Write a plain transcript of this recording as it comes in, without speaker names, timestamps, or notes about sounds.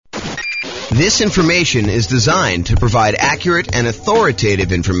This information is designed to provide accurate and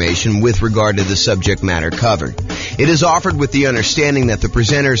authoritative information with regard to the subject matter covered. It is offered with the understanding that the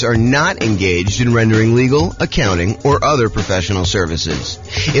presenters are not engaged in rendering legal, accounting, or other professional services.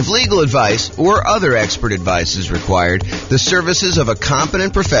 If legal advice or other expert advice is required, the services of a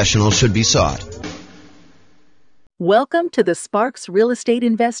competent professional should be sought. Welcome to the Sparks Real Estate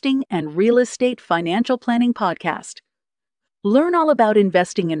Investing and Real Estate Financial Planning Podcast. Learn all about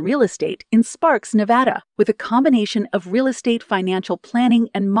investing in real estate in Sparks, Nevada, with a combination of real estate financial planning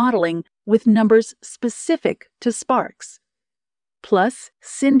and modeling with numbers specific to Sparks. Plus,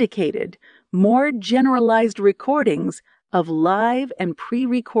 syndicated, more generalized recordings of live and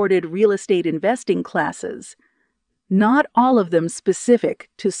pre-recorded real estate investing classes. Not all of them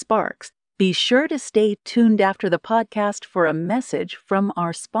specific to Sparks. Be sure to stay tuned after the podcast for a message from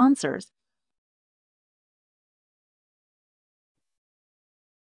our sponsors.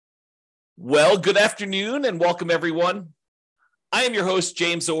 Well, good afternoon and welcome everyone. I am your host,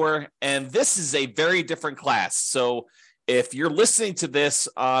 James Orr, and this is a very different class. So if you're listening to this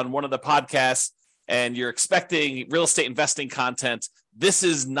on one of the podcasts and you're expecting real estate investing content, this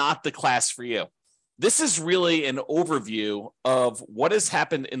is not the class for you. This is really an overview of what has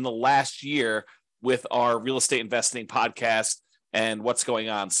happened in the last year with our real estate investing podcast and what's going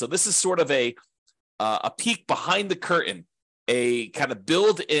on. So this is sort of a peek behind the curtain, a kind of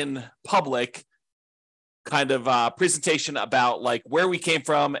build in public kind of presentation about like where we came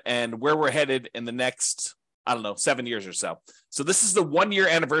from and where we're headed in the next, 7 years or so. So this is the 1 year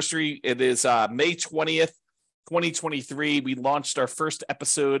anniversary. It is May 20th, 2023. We launched our first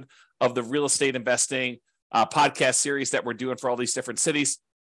episode of the real estate investing podcast series that we're doing for all these different cities.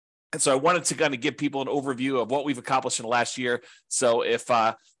 And so I wanted to kind of give people an overview of what we've accomplished in the last year. So if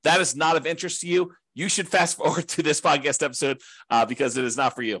that is not of interest to you, you should fast forward to this podcast episode because it is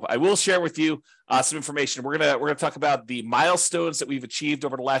not for you. I will share with you some information. We're gonna talk about the milestones that we've achieved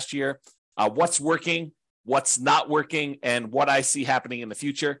over the last year, what's working, what's not working, and what I see happening in the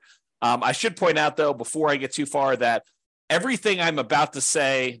future. I should point out, though, before I get too far, that everything I'm about to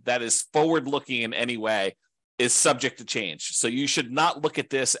say that is forward-looking in any way is subject to change. So you should not look at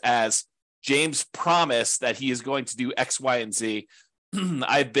this as James promised that he is going to do X, Y, and Z.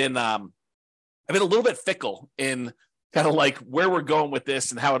 I've been a little bit fickle in kind of like where we're going with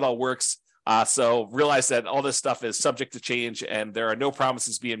this and how it all works. So realize that all this stuff is subject to change and there are no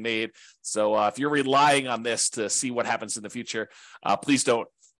promises being made. So if you're relying on this to see what happens in the future, please don't.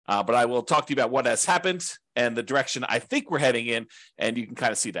 But I will talk to you about what has happened and the direction I think we're heading in, and you can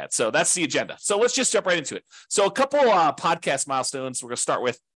kind of see that. So that's the agenda. So let's just jump right into it. So a couple podcast milestones we're going to start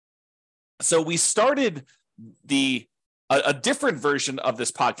with. So we started a different version of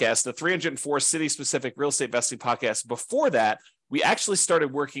this podcast, the 304 city-specific real estate investing podcast. Before that, we actually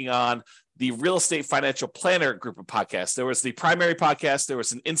started working on the real estate financial planner group of podcasts. There was the primary podcast. There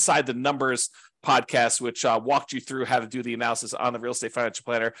was an Inside the Numbers podcast, which walked you through how to do the analysis on the real estate financial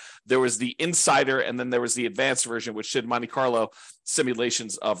planner. There was the Insider, and then there was the advanced version, which did Monte Carlo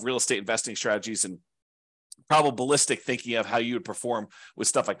simulations of real estate investing strategies and probabilistic thinking of how you would perform with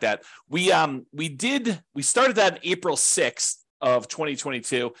stuff like that. We started that April 6th of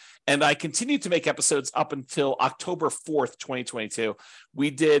 2022, and I continued to make episodes up until October 4th, 2022.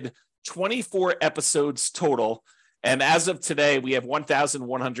 We did 24 episodes total, and as of today, we have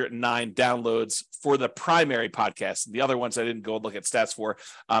 1,109 downloads for the primary podcast. The other ones I didn't go and look at stats for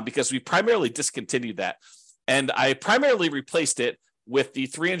because we primarily discontinued that, and I primarily replaced it with the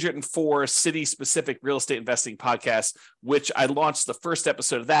 304 city-specific real estate investing podcast, which I launched the first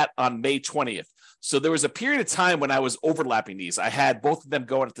episode of that on May 20th. So there was a period of time when I was overlapping these. I had both of them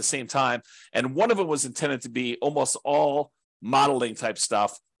going at the same time, and one of them was intended to be almost all modeling type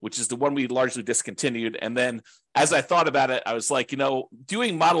stuff, which is the one we largely discontinued. And then as I thought about it, I was like,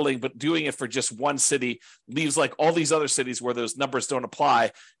 doing modeling, but doing it for just one city leaves like all these other cities where those numbers don't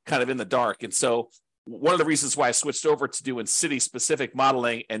apply kind of in the dark. And so one of the reasons why I switched over to doing city-specific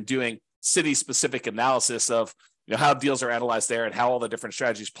modeling and doing city-specific analysis of how deals are analyzed there and how all the different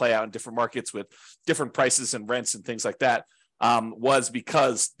strategies play out in different markets with different prices and rents and things like that was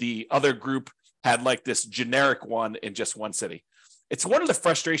because the other group had like this generic one in just one city. It's one of the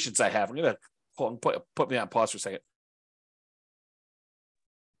frustrations I have. I'm going to put me on pause for a second.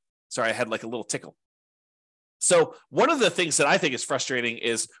 Sorry, I had like a little tickle. So one of the things that I think is frustrating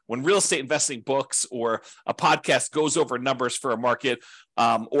is when real estate investing books or a podcast goes over numbers for a market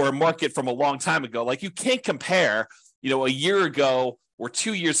or a market from a long time ago. Like you can't compare, a year ago or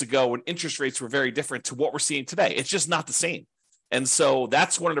 2 years ago when interest rates were very different to what we're seeing today. It's just not the same. And so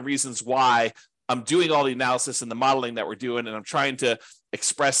that's one of the reasons why I'm doing all the analysis and the modeling that we're doing, and I'm trying to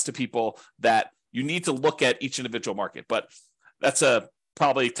express to people that you need to look at each individual market. But that's a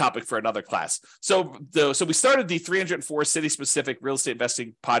probably topic for another class. So we started the 304 city-specific real estate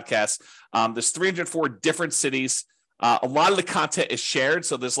investing podcast. There's 304 different cities. A lot of the content is shared.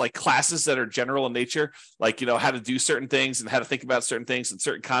 So there's like classes that are general in nature, like, how to do certain things and how to think about certain things and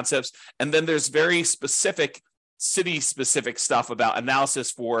certain concepts. And then there's very specific city-specific stuff about analysis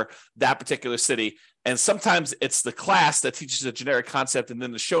for that particular city. And sometimes it's the class that teaches a generic concept, and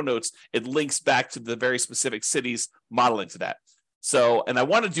then the show notes, it links back to the very specific cities modeling to that. So, and I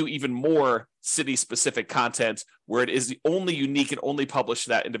want to do even more city-specific content where it is the only unique and only published to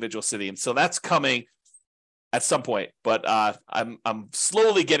that individual city. And so that's coming at some point, but I'm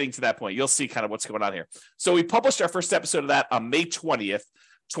slowly getting to that point. You'll see kind of what's going on here. So we published our first episode of that on May 20th,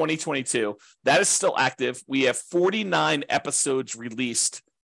 2022. That is still active. We have 49 episodes released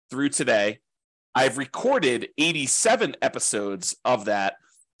through today. I've recorded 87 episodes of that.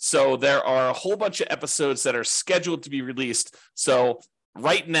 So there are a whole bunch of episodes that are scheduled to be released. So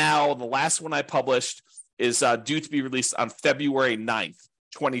right now, the last one I published is due to be released on February 9th,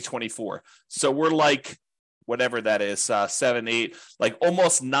 2024. So we're like, whatever that is, 7, 8, like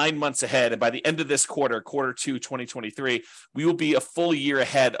almost 9 months ahead. And by the end of this quarter 2, 2023, we will be a full year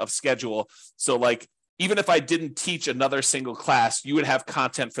ahead of schedule. So like, even if I didn't teach another single class, you would have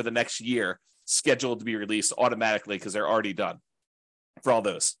content for the next year scheduled to be released automatically because they're already done for all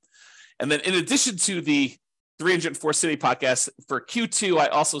those. And then in addition to the 304 City podcast, for Q2, I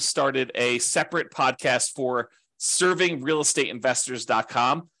also started a separate podcast for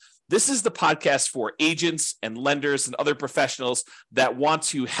servingrealestateinvestors.com. This is the podcast for agents and lenders and other professionals that want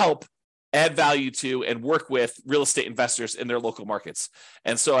to help add value to and work with real estate investors in their local markets.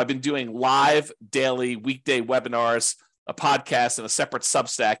 And so I've been doing live, daily, weekday webinars, a podcast, and a separate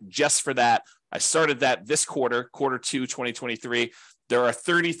Substack just for that. I started that this quarter 2, 2023. There are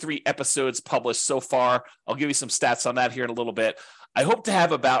 33 episodes published so far. I'll give you some stats on that here in a little bit. I hope to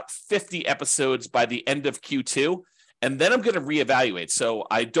have about 50 episodes by the end of Q2. And then I'm going to reevaluate. So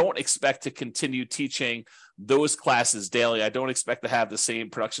I don't expect to continue teaching those classes daily. I don't expect to have the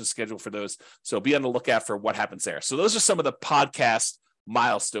same production schedule for those. So be on the lookout for what happens there. So those are some of the podcast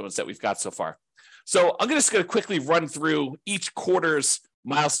milestones that we've got so far. So I'm just going to quickly run through each quarter's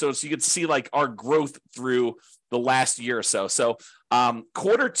milestones so you can see like our growth through the last year or so. So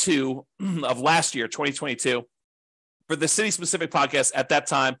quarter 2 of last year, 2022, for the City Specific podcast at that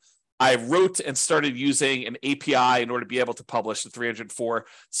time, I wrote and started using an API in order to be able to publish the 304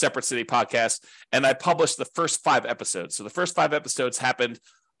 separate city podcasts. And I published the first 5 episodes. So the first 5 episodes happened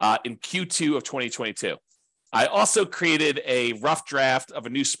in Q2 of 2022. I also created a rough draft of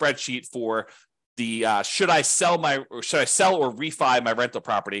a new spreadsheet for the should I sell or refi my rental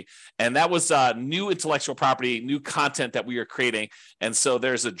property? And that was new intellectual property, new content that we are creating. And so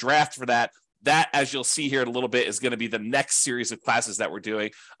there's a draft for that. That, as you'll see here in a little bit, is going to be the next series of classes that we're doing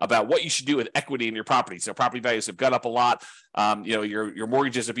about what you should do with equity in your property. So property values have gone up a lot. Your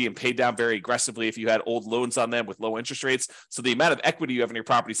mortgages are being paid down very aggressively if you had old loans on them with low interest rates. So the amount of equity you have in your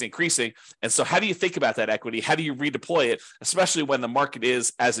property is increasing. And so how do you think about that equity? How do you redeploy it, especially when the market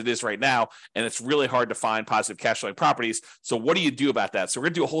is as it is right now, and it's really hard to find positive cash flowing properties? So what do you do about that? So we're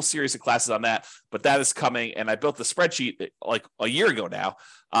going to do a whole series of classes on that, but that is coming. And I built the spreadsheet like a year ago now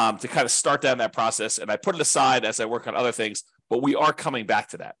to kind of start down that process. And I put it aside as I work on other things, but we are coming back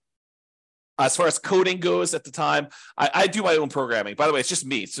to that. As far as coding goes at the time, I do my own programming. By the way, it's just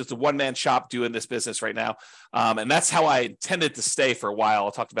me. It's just a one-man shop doing this business right now. And that's how I intended to stay for a while.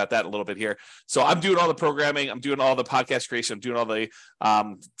 I'll talk about that a little bit here. So I'm doing all the programming. I'm doing all the podcast creation. I'm doing all the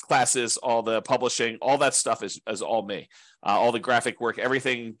classes, all the publishing, all that stuff is all me. All the graphic work,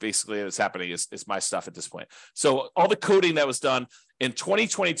 everything basically that's happening is my stuff at this point. So all the coding that was done in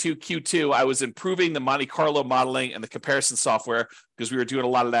 2022 Q2, I was improving the Monte Carlo modeling and the comparison software because we were doing a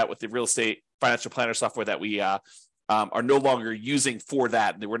lot of that with the real estate financial planner software that we are no longer using for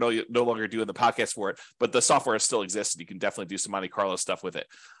that. We're no longer doing the podcast for it, but the software still exists. And you can definitely do some Monte Carlo stuff with it.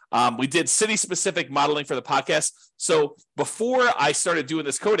 We did city-specific modeling for the podcast. So before I started doing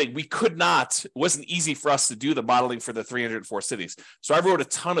this coding, it wasn't easy for us to do the modeling for the 304 cities. So I wrote a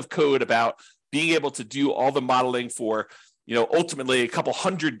ton of code about being able to do all the modeling for, ultimately a couple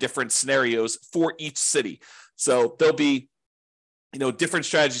hundred different scenarios for each city. So there'll be different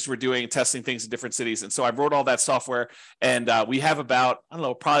strategies we're doing, testing things in different cities. And so I wrote all that software, and we have about,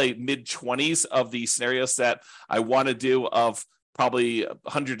 probably mid-20s of the scenarios that I want to do, of probably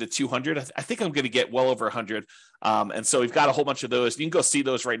 100 to 200. I think I'm going to get well over 100. And so we've got a whole bunch of those. You can go see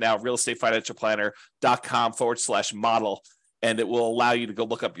those right now, realestatefinancialplanner.com/model. and it will allow you to go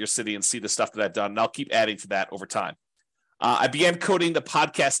look up your city and see the stuff that I've done. And I'll keep adding to that over time. I began coding the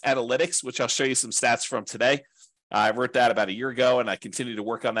podcast analytics, which I'll show you some stats from today. I wrote that about a year ago, and I continue to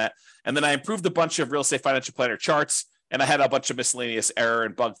work on that. And then I improved a bunch of Real Estate Financial Planner charts, and I had a bunch of miscellaneous error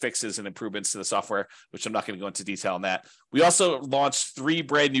and bug fixes and improvements to the software, which I'm not going to go into detail on that. We also launched 3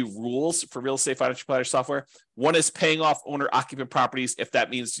 brand new rules for Real Estate Financial Planner software. One is paying off owner-occupant properties if that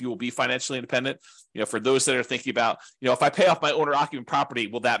means you will be financially independent. For those that are thinking about, if I pay off my owner-occupant property,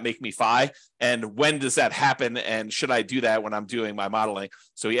 will that make me FI? And when does that happen? And should I do that when I'm doing my modeling?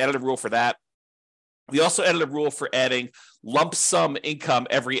 So we added a rule for that. We also added a rule for adding lump sum income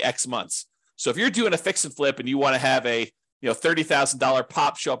every X months. So if you're doing a fix and flip and you want to have a $30,000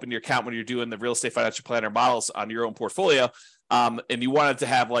 pop show up in your account when you're doing the Real Estate Financial Planner models on your own portfolio, and you wanted to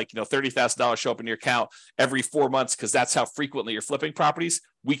have $30,000 show up in your account every 4 months because that's how frequently you're flipping properties,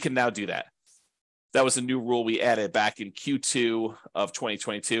 we can now do that. That was a new rule we added back in Q2 of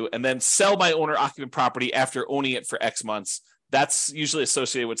 2022. And then sell my owner-occupant property after owning it for X months. That's usually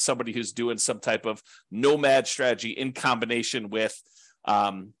associated with somebody who's doing some type of nomad strategy in combination with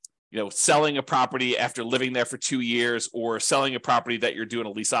selling a property after living there for 2 years, or selling a property that you're doing a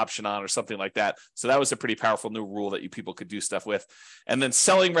lease option on or something like that. So that was a pretty powerful new rule that you people could do stuff with. And then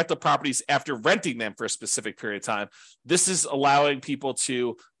selling rental properties after renting them for a specific period of time. This is allowing people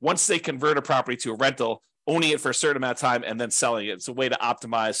to, once they convert a property to a rental, owning it for a certain amount of time and then selling it. It's a way to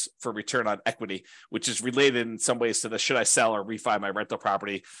optimize for return on equity, which is related in some ways to the should I sell or refi my rental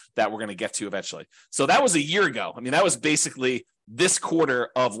property that we're going to get to eventually. So that was a year ago. That was basically this quarter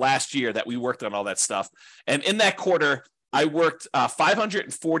of last year that we worked on all that stuff. And in that quarter, I worked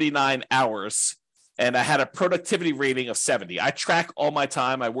 549 hours and I had a productivity rating of 70. I track all my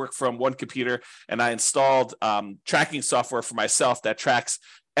time. I work from one computer, and I installed tracking software for myself that tracks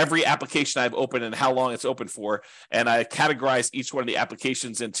every application I've opened and how long it's open for. And I categorize each one of the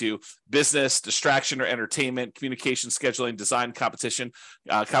applications into business, distraction or entertainment, communication, scheduling, design, composition,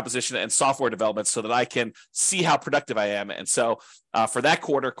 and software development so that I can see how productive I am. And so for that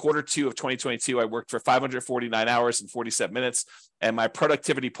quarter 2 of 2022, I worked for 549 hours and 47 minutes, and my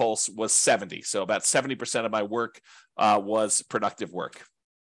productivity pulse was 70. So about 70% of my work was productive work.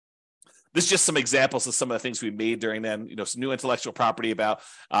 This is just some examples of some of the things we made during then, some new intellectual property about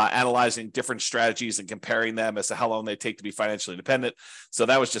analyzing different strategies and comparing them as to how long they take to be financially independent. So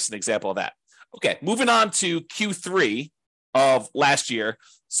that was just an example of that. Okay, moving on to Q3 of last year.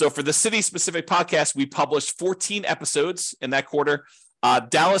 So for the city specific podcast, we published 14 episodes in that quarter.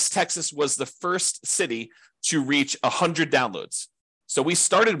 Dallas, Texas was the first city to reach 100 downloads. So we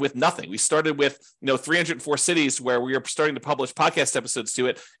started with nothing. We started with 304 cities where we were starting to publish podcast episodes to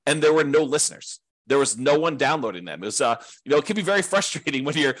it, and there were no listeners. There was no one downloading them. It was, it can be very frustrating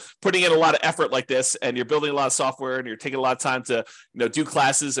when you're putting in a lot of effort like this, and you're building a lot of software, and you're taking a lot of time to, do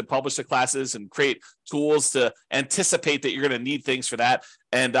classes and publish the classes and create tools to anticipate that you're going to need things for that,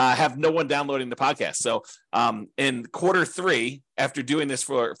 and have no one downloading the podcast. So in quarter 3, after doing this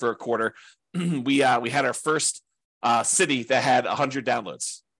for a quarter, we had our first city that had 100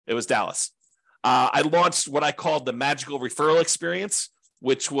 downloads. It was Dallas. I launched what I called the magical referral experience,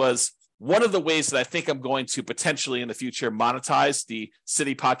 which was one of the ways that I think I'm going to potentially in the future monetize the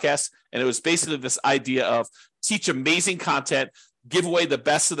city podcast. And it was basically this idea of teach amazing content, give away the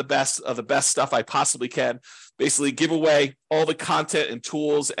best of the best stuff I possibly can, basically give away all the content and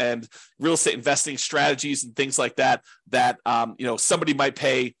tools and real estate investing strategies and things like that, somebody might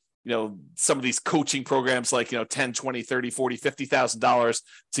pay some of these coaching programs like, 10, 20, 30, 40, $50,000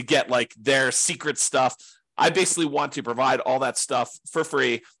 to get like their secret stuff. I basically want to provide all that stuff for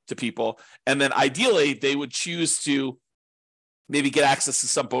free to people. And then ideally they would choose to maybe get access to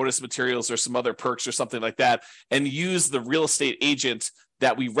some bonus materials or some other perks or something like that, and use the real estate agent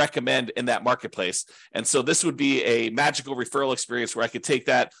that we recommend in that marketplace. And so this would be a magical referral experience where I could take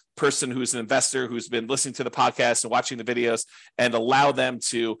that person who's an investor who's been listening to the podcast and watching the videos and allow them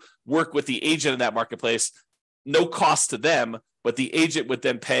to work with the agent in that marketplace, no cost to them, but the agent would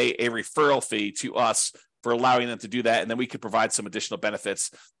then pay a referral fee to us for allowing them to do that. And then we could provide some additional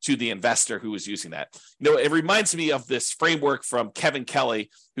benefits to the investor who is using that. It reminds me of this framework from Kevin Kelly,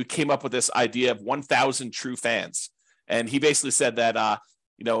 who came up with this idea of 1,000 true fans. And he basically said that,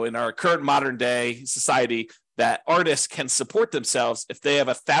 in our current modern day society, that artists can support themselves if they have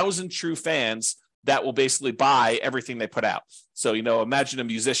 1,000 true fans that will basically buy everything they put out. So, imagine a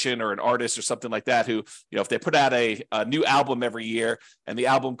musician or an artist or something like that who, if they put out a new album every year and the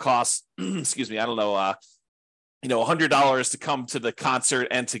album costs, $100 to come to the concert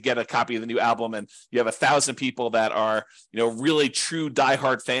and to get a copy of the new album. And you have 1,000 people that are, really true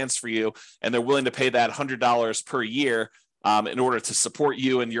diehard fans for you, and they're willing to pay that $100 per year. in order to support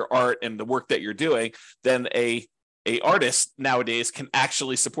you and your art and the work that you're doing, then a artist nowadays can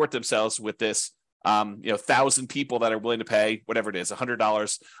actually support themselves with this 1,000 people that are willing to pay whatever it is,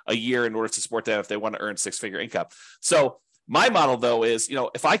 $100 a year in order to support them if they want to earn six-figure income. So my model, though, is,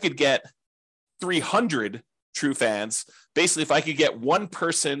 if I could get 300 true fans, basically, if I could get one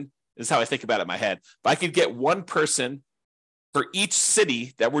person, this is how I think about it in my head. If I could get one person for each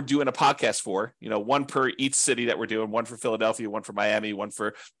city that we're doing a podcast for, one per each city that we're doing, one for Philadelphia, one for Miami, one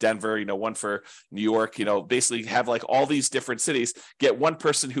for Denver, one for New York, basically have like all these different cities, get one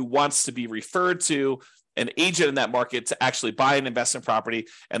person who wants to be referred to an agent in that market to actually buy an investment property,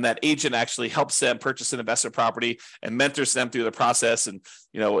 and that agent actually helps them purchase an investment property and mentors them through the process, and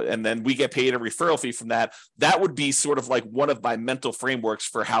and then we get paid a referral fee from that. That would be sort of like one of my mental frameworks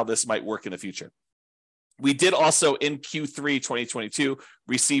for how this might work in the future. We did also in Q3 2022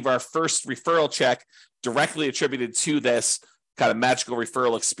 receive our first referral check directly attributed to this kind of magical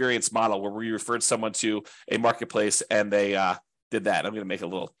referral experience model, where we referred someone to a marketplace and they did that. I'm going to make a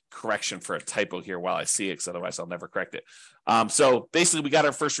little correction for a typo here while I see it, because otherwise I'll never correct it. So basically, we got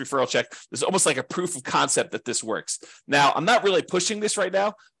our first referral check. It's almost like a proof of concept that this works. Now, I'm not really pushing this right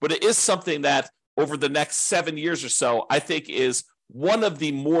now, but it is something that over the next 7 years or so, I think is one of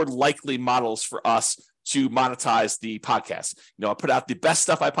the more likely models for us to monetize the podcast. I put out the best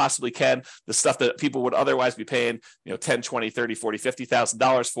stuff I possibly can, the stuff that people would otherwise be paying, $10, $20, $30, $40,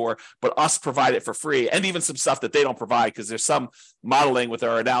 $50,000 for, but us provide it for free, and even some stuff that they don't provide, because there's some modeling with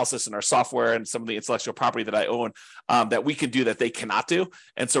our analysis and our software and some of the intellectual property that I own that we can do that they cannot do.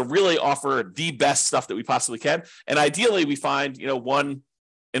 And so really offer the best stuff that we possibly can. And ideally we find, one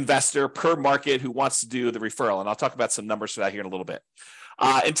investor per market who wants to do the referral. And I'll talk about some numbers for that here in a little bit.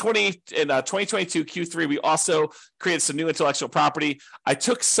 In 2022 Q3, we also created some new intellectual property. I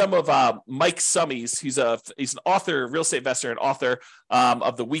took some of Mike Summey's. He's an author, real estate investor, and author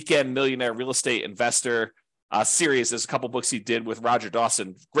of the Weekend Millionaire Real Estate Investor series. There's a couple books he did with Roger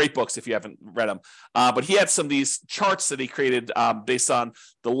Dawson. Great books if you haven't read them. But he had some of these charts that he created based on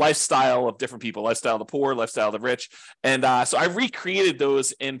the lifestyle of different people, lifestyle of the poor, lifestyle of the rich. And so I recreated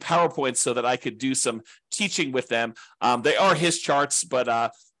those in PowerPoint so that I could do some teaching with them. They are his charts,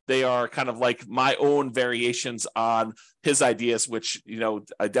 but they are kind of like my own variations on his ideas, which,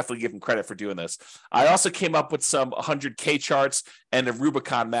 I definitely give him credit for doing this. I also came up with some 100K charts and a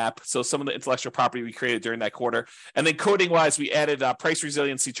Rubicon map. So some of the intellectual property we created during that quarter. And then coding wise, we added price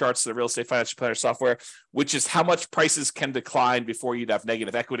resiliency charts to the Real Estate Financial Planner software, which is how much prices can decline before you'd have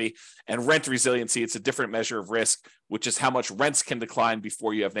negative equity, and rent resiliency. It's a different measure of risk, which is how much rents can decline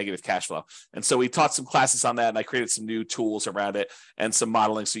before you have negative cash flow. And so we taught some classes on that, and I created some new tools around it and some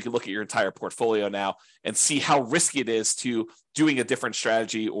modeling. So you can look at your entire portfolio now and see how risky it is to doing a different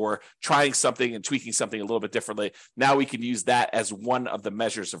strategy or trying something and tweaking something a little bit differently. Now we can use that as one of the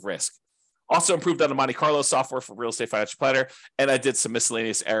measures of risk. Also improved on the Monte Carlo software for Real Estate Financial Planner, and I did some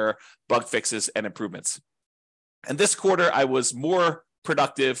miscellaneous error, bug fixes, and improvements. And this quarter, I was more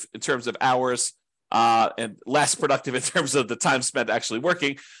productive in terms of hours and less productive in terms of the time spent actually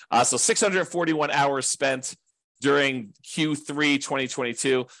working. So 641 hours spent during Q3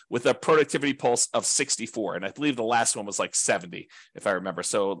 2022 with a productivity pulse of 64. And I believe the last one was like 70, if I remember.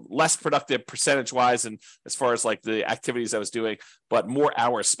 So less productive percentage-wise and as far as like the activities I was doing, but more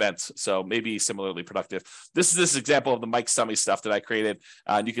hours spent. So maybe similarly productive. This is this example of the Mike Summey stuff that I created.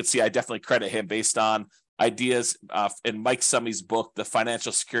 And you can see I definitely credit him based on ideas in Mike Summey's book, The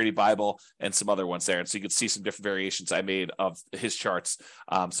Financial Security Bible, and some other ones there. And so you can see some different variations I made of his charts.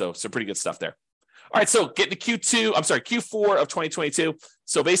 So some pretty good stuff there. All right, so getting to Q4 of 2022.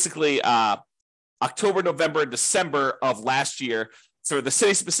 So basically October, November, and December of last year. So the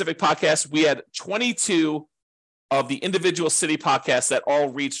City Specific podcast, we had 22 of the individual city podcasts that all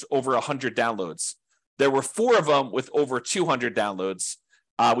reached over 100 downloads. There were 4 of them with over 200 downloads.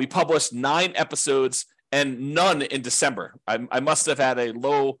 We published 9 episodes and none in December. I must have had a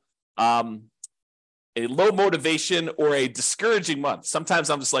low motivation or a discouraging month. Sometimes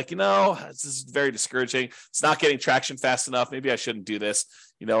I'm just like, this is very discouraging. It's not getting traction fast enough. Maybe I shouldn't do this.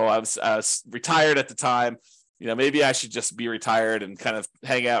 I was retired at the time. Maybe I should just be retired and kind of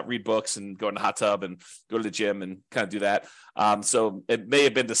hang out, read books, and go in the hot tub and go to the gym and kind of do that. So it may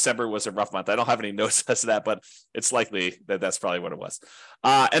have been December was a rough month. I don't have any notes as to that, but it's likely that that's probably what it was.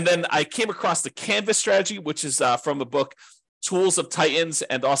 And then I came across the Canvas strategy, which is from the book Tools of Titans,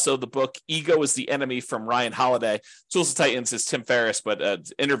 and also the book Ego is the Enemy from Ryan Holiday. Tools of Titans is Tim Ferriss, but an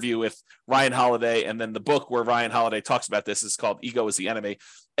interview with Ryan Holiday, and then the book where Ryan Holiday talks about this is called Ego is the Enemy.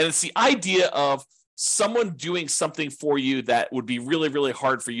 And it's the idea of someone doing something for you that would be really, really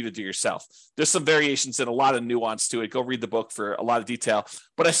hard for you to do yourself. There's some variations and a lot of nuance to it. Go read the book for a lot of detail.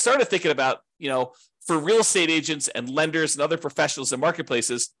 But I started thinking about, for real estate agents and lenders and other professionals in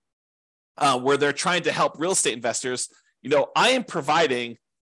marketplaces where they're trying to help real estate investors, I am providing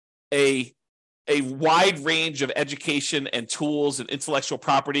a wide range of education and tools and intellectual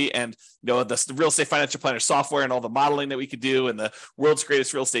property and the real estate financial planner software and all the modeling that we could do and the world's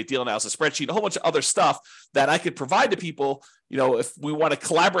greatest real estate deal analysis spreadsheet, a whole bunch of other stuff that I could provide to people, if we want to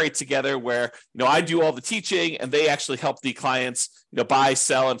collaborate together where, I do all the teaching and they actually help the clients, buy,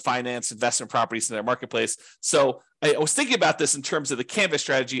 sell, and finance investment properties in their marketplace. So I was thinking about this in terms of the Canvas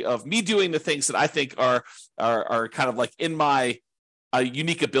strategy of me doing the things that I think are kind of like in my a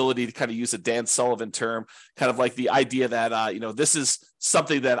unique ability to kind of use a Dan Sullivan term, kind of like the idea that, this is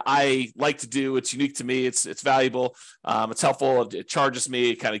something that I like to do. It's unique to me. It's valuable. It's helpful. It charges me.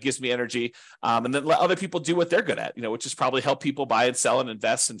 It kind of gives me energy. And then let other people do what they're good at, which is probably help people buy and sell and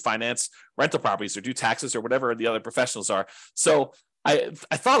invest and finance rental properties or do taxes or whatever the other professionals are. So I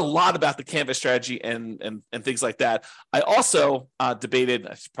thought a lot about the Canvas strategy and things like that. I also debated,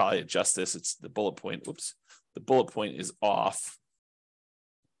 I should probably adjust this. It's the bullet point. Oops. The bullet point is off.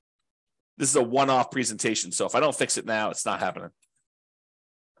 This is a one-off presentation, so if I don't fix it now, it's not happening.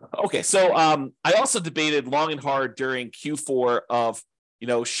 Okay, so I also debated long and hard during Q4 of,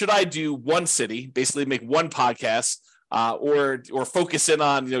 should I do one city, basically make one podcast, or focus in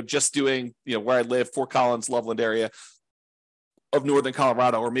on, just doing, where I live, Fort Collins, Loveland area of Northern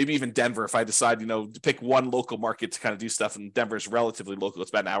Colorado, or maybe even Denver if I decide, to pick one local market to kind of do stuff, and Denver is relatively local.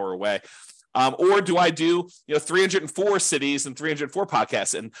 It's about an hour away. Or do I do 304 cities and 304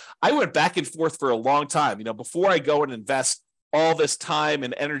 podcasts? And I went back and forth for a long time. Before I go and invest all this time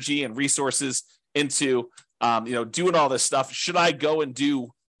and energy and resources into doing all this stuff, should I go and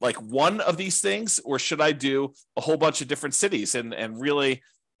do like one of these things, or should I do a whole bunch of different cities and really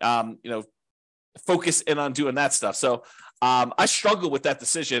focus in on doing that stuff? So I struggled with that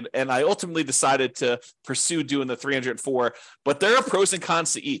decision, and I ultimately decided to pursue doing the 304. But there are pros and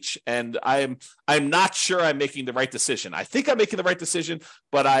cons to each, and I'm not sure I'm making the right decision. I think I'm making the right decision,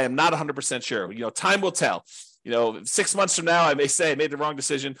 but I am not 100% sure. Time will tell. 6 months from now, I may say I made the wrong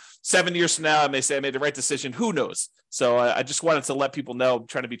decision. 7 years from now, I may say I made the right decision. Who knows? So I just wanted to let people know,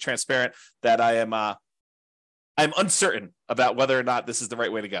 trying to be transparent, that I'm uncertain about whether or not this is the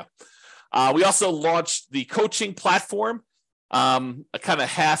right way to go. We also launched the coaching platform. I kind of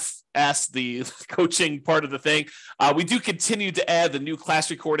half-assed the coaching part of the thing. We do continue to add the new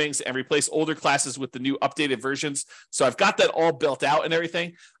class recordings and replace older classes with the new updated versions. So I've got that all built out and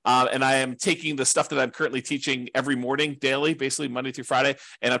everything. And I am taking the stuff that I'm currently teaching every morning, daily, basically Monday through Friday.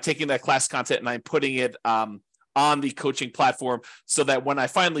 And I'm taking that class content and I'm putting it on the coaching platform, so that when I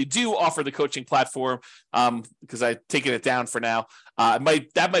finally do offer the coaching platform, because I've taken it down for now, that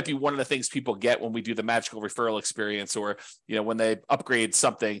might be one of the things people get when we do the magical referral experience, or when they upgrade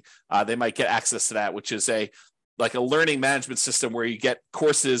something, they might get access to that, which is a learning management system where you get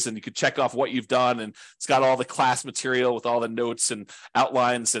courses and you can check off what you've done, and it's got all the class material with all the notes and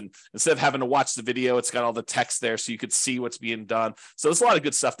outlines, and instead of having to watch the video, it's got all the text there so you could see what's being done. So there's a lot of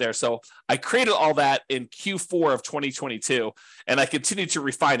good stuff there. So I created all that in Q4 of 2022, and I continue to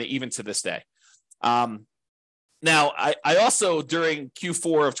refine it even to this day. Now, I also, during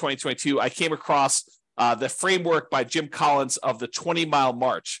Q4 of 2022, I came across the framework by Jim Collins of the 20-mile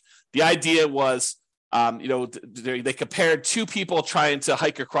march. The idea was, they compared two people trying to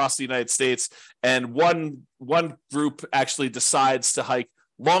hike across the United States, and one group actually decides to hike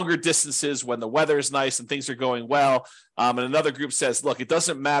longer distances when the weather is nice and things are going well. And another group says, look, it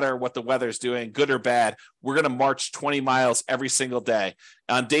doesn't matter what the weather's doing, good or bad. We're going to march 20 miles every single day.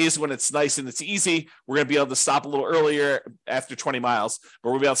 On days when it's nice and it's easy, we're going to be able to stop a little earlier after 20 miles,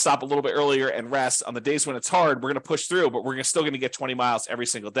 but we'll be able to stop a little bit earlier and rest. On the days when it's hard, we're going to push through, but we're still going to get 20 miles every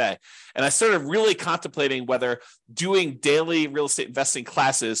single day. And I started really contemplating whether doing daily real estate investing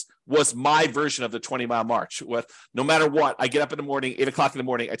classes was my version of the 20-mile march. With no matter what, I get up in the morning, 8 o'clock in the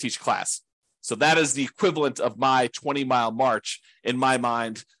morning, I teach class. So that is the equivalent of my 20-mile march in my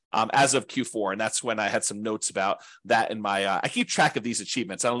mind as of Q4. And that's when I had some notes about that in my, I keep track of these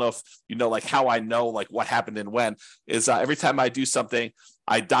achievements. I don't know if you know, how I know, what happened and when is every time I do something,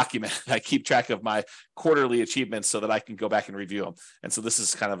 I document, I keep track of my quarterly achievements so that I can go back and review them. And so this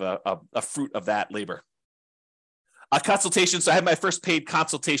is kind of a fruit of that labor. A consultation. So I had my first paid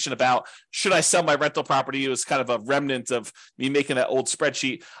consultation about, should I sell my rental property? It was kind of a remnant of me making that old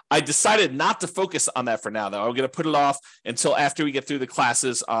spreadsheet. I decided not to focus on that for now, though. I'm going to put it off until after we get through the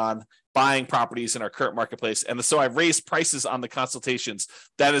classes on buying properties in our current marketplace. And so I've raised prices on the consultations.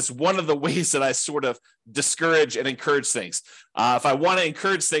 That is one of the ways that I sort of discourage and encourage things. If I want to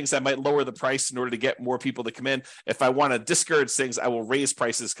encourage things, I might lower the price in order to get more people to come in. If I want to discourage things, I will raise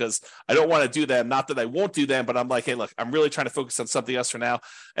prices because I don't want to do them. Not that I won't do them, but I'm like, hey, look, I'm really trying to focus on something else for now.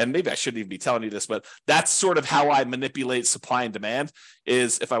 And maybe I shouldn't even be telling you this, but that's sort of how I manipulate supply and demand.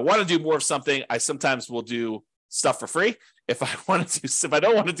 Is if I want to do more of something, I sometimes will do stuff for free. If I don't want to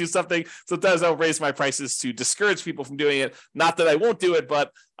do something, sometimes I'll raise my prices to discourage people from doing it. Not that I won't do it,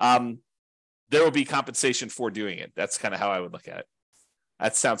 but there will be compensation for doing it. That's kind of how I would look at it.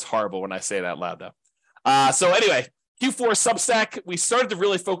 That sounds horrible when I say it out loud, though. So anyway, Q4 Substack, we started to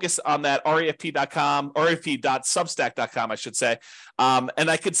really focus on that refp.substack.com, I should say. And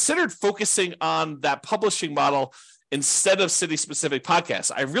I considered focusing on that publishing model instead of city-specific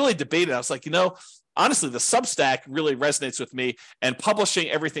podcasts. I really debated. I was like, honestly, the Substack really resonates with me, and publishing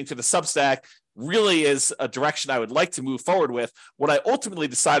everything to the Substack really is a direction I would like to move forward with. What I ultimately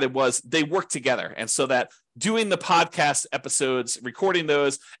decided was they work together. And so that doing the podcast episodes, recording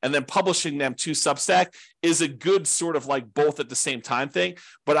those, and then publishing them to Substack is a good sort of like both at the same time thing.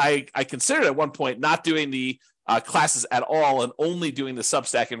 But I considered at one point not doing the classes at all and only doing the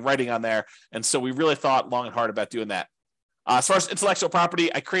Substack and writing on there. And so we really thought long and hard about doing that. As far as intellectual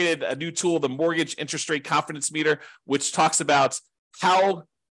property, I created a new tool, the Mortgage Interest Rate Confidence Meter, which talks about how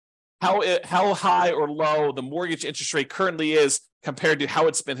high or low the mortgage interest rate currently is compared to how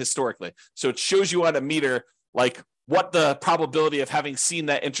it's been historically. So it shows you on a meter like what the probability of having seen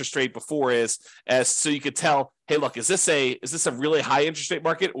that interest rate before is, as so you could tell, hey, look, is this a really high interest rate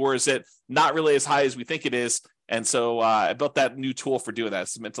market, or is it not really as high as we think it is? And so I built that new tool for doing that.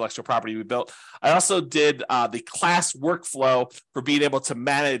 Some intellectual property we built. I also did the class workflow for being able to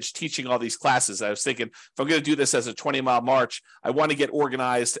manage teaching all these classes. I was thinking, if I'm going to do this as a 20-mile march, I want to get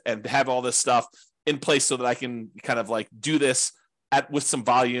organized and have all this stuff in place so that I can kind of like do this with some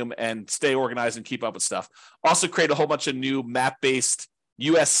volume and stay organized and keep up with stuff. Also create a whole bunch of new map-based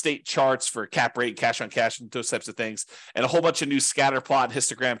U.S. state charts for cap rate, cash on cash, and those types of things, and a whole bunch of new scatter plot and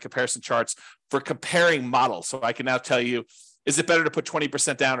histogram comparison charts for comparing models. So I can now tell you, is it better to put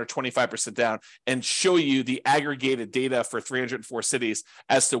 20% down or 25% down, and show you the aggregated data for 304 cities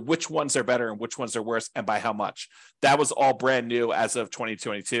as to which ones are better and which ones are worse and by how much. That was all brand new as of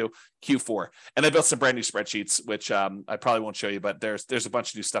 2022 Q4. And I built some brand new spreadsheets, which I probably won't show you, but there's a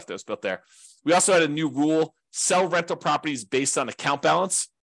bunch of new stuff that was built there. We also had a new rule: sell rental properties based on account balance.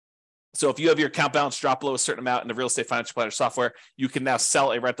 So if you have your account balance drop below a certain amount in the Real Estate Financial Planner software, you can now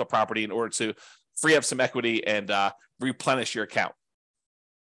sell a rental property in order to free up some equity and replenish your account.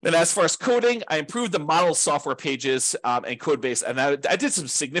 Then as far as coding, I improved the model software pages and code base, and I did some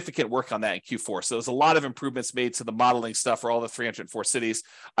significant work on that in Q4. So there's a lot of improvements made to the modeling stuff for all the 304 cities.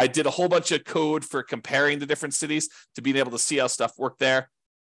 I did a whole bunch of code for comparing the different cities to being able to see how stuff worked there.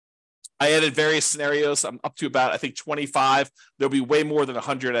 I added various scenarios. I'm up to about, I think, 25. There'll be way more than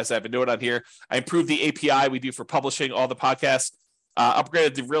 100 as I have a note on here. I improved the API we do for publishing all the podcasts.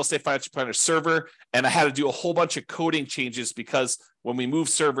 Upgraded the Real Estate Financial Planner server, and I had to do a whole bunch of coding changes because when we moved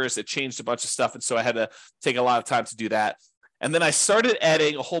servers, it changed a bunch of stuff, and so I had to take a lot of time to do that. And then I started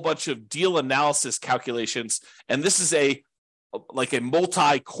adding a whole bunch of deal analysis calculations, and this is a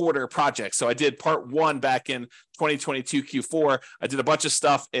multi-quarter project. So I did part one back in 2022 Q4. I did a bunch of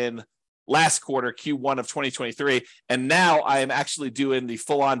stuff in last quarter, Q1 of 2023, and now I am actually doing the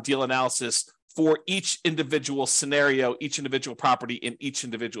full-on deal analysis for each individual scenario, each individual property in each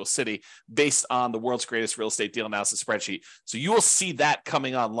individual city based on the world's greatest real estate deal analysis spreadsheet. So you will see that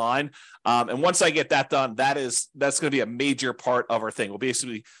coming online. And once I get that done, that's going to be a major part of our thing. We'll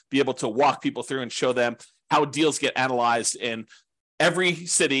basically be able to walk people through and show them how deals get analyzed in every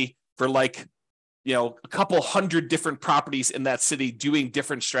city for a couple hundred different properties in that city doing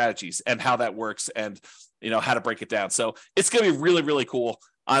different strategies and how that works and, how to break it down. So it's going to be really, really cool.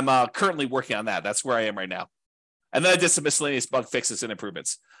 I'm currently working on that. That's where I am right now. And then I did some miscellaneous bug fixes and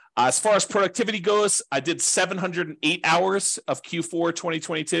improvements. As far as productivity goes, I did 708 hours of Q4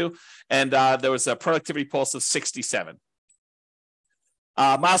 2022, and there was a productivity pulse of 67.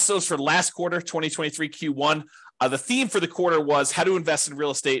 Milestones for last quarter, 2023 Q1. The theme for the quarter was how to invest in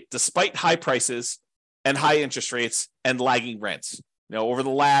real estate despite high prices and high interest rates and lagging rents. Over the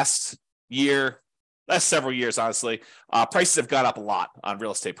last several years, honestly, prices have gone up a lot on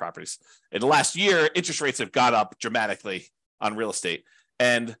real estate properties. In the last year, interest rates have gone up dramatically on real estate,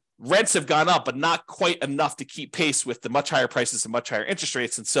 and rents have gone up, but not quite enough to keep pace with the much higher prices and much higher interest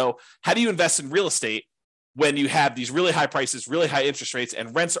rates. And so how do you invest in real estate when you have these really high prices, really high interest rates,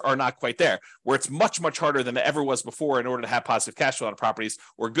 and rents are not quite there, where it's much, much harder than it ever was before in order to have positive cash flow on properties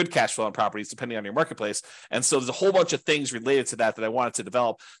or good cash flow on properties, depending on your marketplace. And so there's a whole bunch of things related to that I wanted to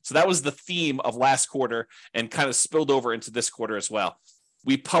develop. So that was the theme of last quarter and kind of spilled over into this quarter as well.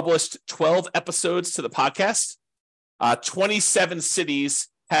 We published 12 episodes to the podcast. 27 cities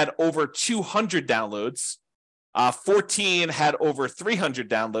had over 200 downloads. 14 had over 300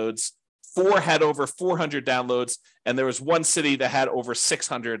 downloads. 4 had over 400 downloads, and there was one city that had over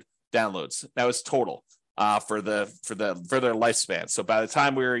 600 downloads. That was total for their lifespan. So by the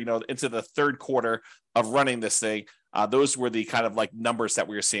time we were into the third quarter of running this thing, those were the kind of like numbers that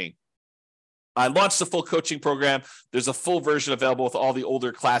we were seeing. I launched the full coaching program. There's a full version available with all the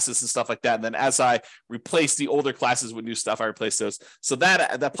older classes and stuff like that. And then as I replace the older classes with new stuff, I replace those. So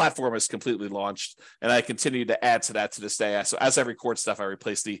that platform is completely launched, and I continue to add to that to this day. So as I record stuff, I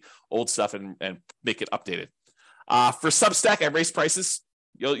replace the old stuff and make it updated. For Substack, I raised prices.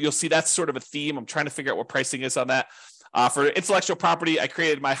 You'll see that's sort of a theme. I'm trying to figure out what pricing is on that. For intellectual property, I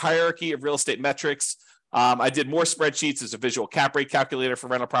created my hierarchy of real estate metrics. I did more spreadsheets. There's a visual cap rate calculator for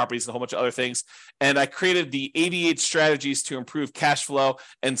rental properties and a whole bunch of other things. And I created the 88 strategies to improve cash flow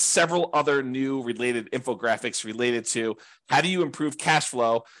and several other new related infographics related to how do you improve cash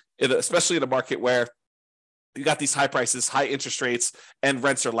flow, especially in a market where you got these high prices, high interest rates, and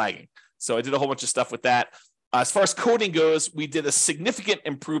rents are lagging. So I did a whole bunch of stuff with that. As far as coding goes, we did a significant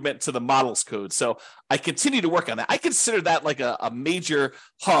improvement to the models code. So I continue to work on that. I consider that like a major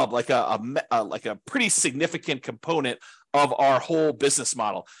hub, like a pretty significant component of our whole business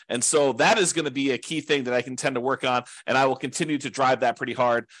model. And so that is going to be a key thing that I can tend to work on, and I will continue to drive that pretty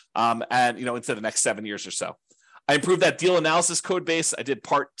hard and into the next 7 years or so. I improved that deal analysis code base. I did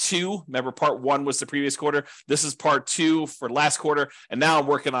part 2. Remember, part 1 was the previous quarter. This is part 2 for last quarter. And now I'm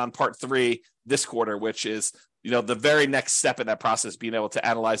working on part 3 this quarter, which is, the very next step in that process, being able to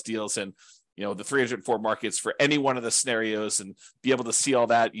analyze deals and, the 304 markets for any one of the scenarios and be able to see all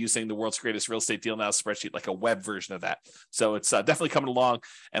that using the world's greatest real estate deal analysis spreadsheet, like a web version of that. So it's definitely coming along,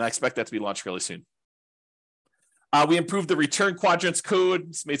 and I expect that to be launched really soon. We improved the return quadrants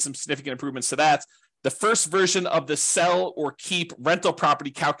code, made some significant improvements to that. The first version of the sell or keep rental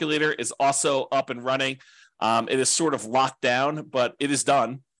property calculator is also up and running. It is sort of locked down, but it is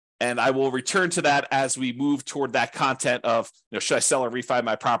done. And I will return to that as we move toward that content of, should I sell or refi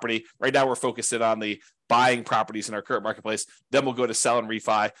my property? Right now, we're focusing on the buying properties in our current marketplace. Then we'll go to sell and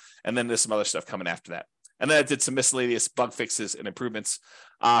refi. And then there's some other stuff coming after that. And then I did some miscellaneous bug fixes and improvements.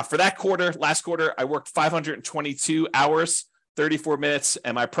 For that quarter, last quarter, I worked 522 hours, 34 minutes,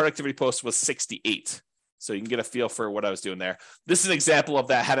 and my productivity post was 68. So you can get a feel for what I was doing there. This is an example of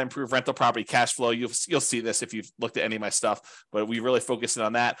that, how to improve rental property cash flow. You'll see this if you've looked at any of my stuff, but we really focused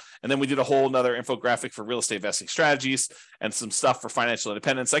on that. And then we did a whole nother infographic for real estate investing strategies and some stuff for financial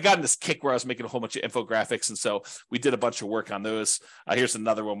independence. I got in this kick where I was making a whole bunch of infographics, and so we did a bunch of work on those. Here's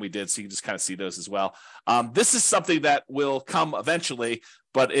another one we did, so you can just kind of see those as well. This is something that will come eventually,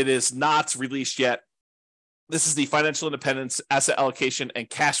 but it is not released yet. This is the financial independence, asset allocation, and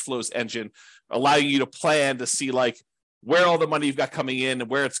cash flows engine, allowing you to plan to see where all the money you've got coming in and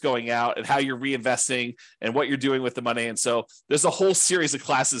where it's going out and how you're reinvesting and what you're doing with the money. And so there's a whole series of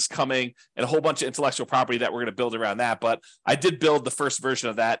classes coming and a whole bunch of intellectual property that we're going to build around that. But I did build the first version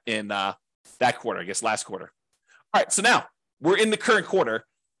of that in that quarter, I guess last quarter. All right, so now we're in the current quarter,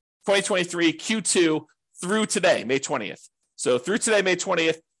 2023 Q2 through today, May 20th. So through today, May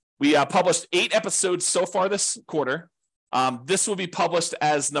 20th, we published 8 episodes so far this quarter. This will be published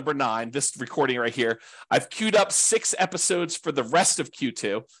as number 9, this recording right here. I've queued up 6 episodes for the rest of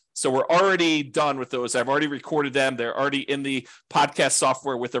Q2. So we're already done with those. I've already recorded them. They're already in the podcast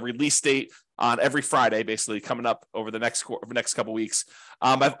software with a release date on every Friday, basically coming up over the next couple weeks.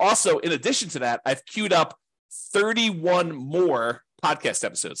 I've also, in addition to that, I've queued up 31 more podcast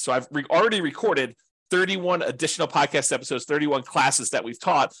episodes. So I've already recorded 31 additional podcast episodes, 31 classes that we've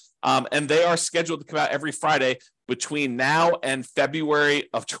taught, and they are scheduled to come out every Friday between now and February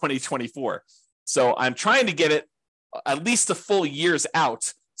of 2024. So I'm trying to get it at least a full year's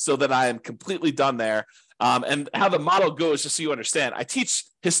out so that I am completely done there. And how the model goes, just so you understand, I teach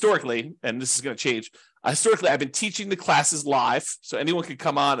historically, and this is going to change. Historically, I've been teaching the classes live, so anyone can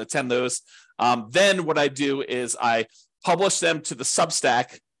come on, attend those. Then what I do is I publish them to the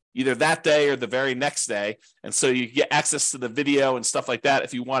Substack either that day or the very next day. And so you get access to the video and stuff like that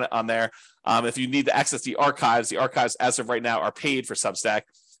if you want it on there. If you need to access the archives as of right now are paid for Substack.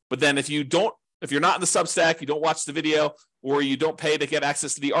 But then if you're not in the Substack, you don't watch the video, or you don't pay to get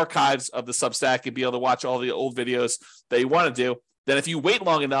access to the archives of the Substack and be able to watch all the old videos that you want to do, then if you wait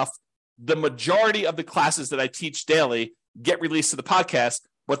long enough, the majority of the classes that I teach daily get released to the podcast,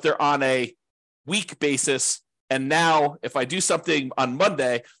 but they're on a week basis. And now if I do something on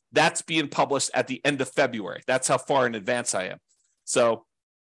Monday, that's being published at the end of February. That's how far in advance I am. So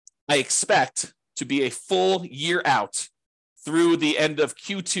I expect to be a full year out through the end of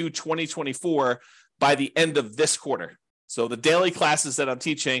Q2 2024 by the end of this quarter. So the daily classes that I'm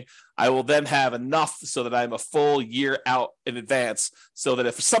teaching, I will then have enough so that I'm a full year out in advance, so that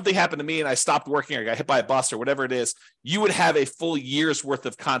if something happened to me and I stopped working or got hit by a bus or whatever it is, you would have a full year's worth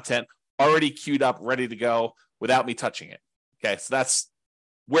of content already queued up, ready to go without me touching it. Okay, so that's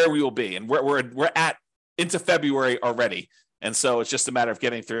where we will be. And we're at into February already. And so it's just a matter of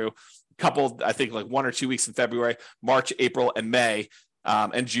getting through a couple, I think like 1 or 2 weeks in February, March, April, and May,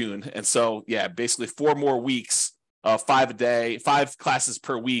 and June. And so, yeah, basically 4 more weeks of 5 a day, 5 classes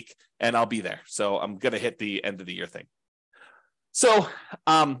per week, and I'll be there. So I'm going to hit the end of the year thing. So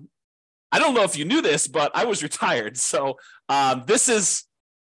I don't know if you knew this, but I was retired. So this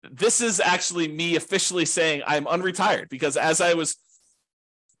is actually me officially saying I'm unretired, because as I was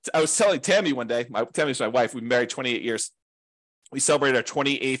telling Tammy one day, Tammy's my wife, we've been married 28 years. We celebrated our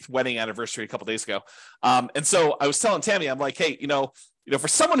 28th wedding anniversary a couple days ago. And so I was telling Tammy, I'm like, hey, for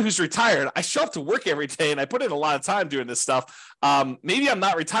someone who's retired, I show up to work every day and I put in a lot of time doing this stuff. Maybe I'm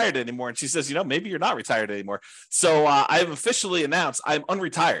not retired anymore. And she says, maybe you're not retired anymore. So I've officially announced I'm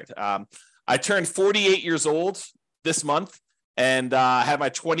unretired. I turned 48 years old this month and had my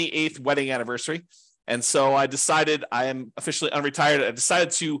 28th wedding anniversary. And so I decided I am officially unretired. I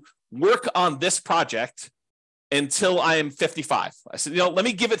decided to work on this project until I am 55. I said, let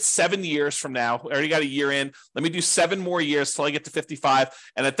me give it 7 years from now. I already got a year in. Let me do 7 more years till I get to 55.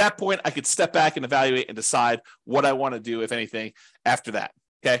 And at that point, I could step back and evaluate and decide what I want to do, if anything, after that.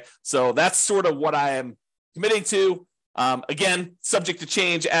 Okay. So that's sort of what I am committing to. Again, subject to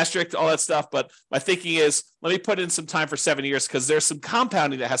change, asterisk, all that stuff. But my thinking is, let me put in some time for 7 years, because there's some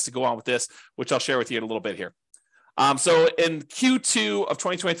compounding that has to go on with this, which I'll share with you in a little bit here. So in Q2 of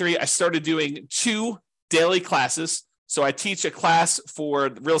 2023, I started doing 2 daily classes. So I teach a class for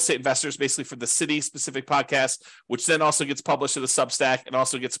real estate investors, basically for the city specific podcast, which then also gets published in the Substack and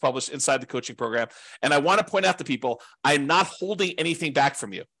also gets published inside the coaching program. And I want to point out to people, I'm not holding anything back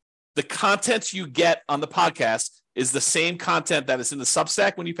from you. The content you get on the podcast is the same content that is in the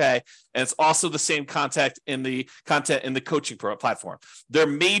Substack when you pay, and it's also the same content in the coaching platform. There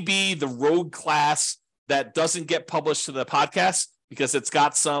may be the rogue class that doesn't get published to the podcast because it's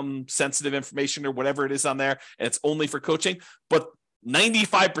got some sensitive information or whatever it is on there, and it's only for coaching. But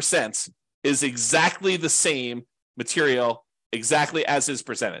 95% is exactly the same material, exactly as is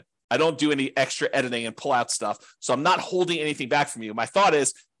presented. I don't do any extra editing and pull out stuff. So I'm not holding anything back from you. My thought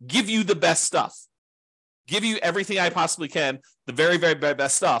is give you the best stuff, give you everything I possibly can, the very, very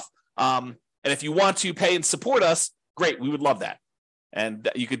best stuff. And if you want to pay and support us, great. We would love that. And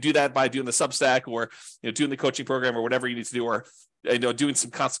you could do that by doing the Substack or doing the coaching program or whatever you need to do, or doing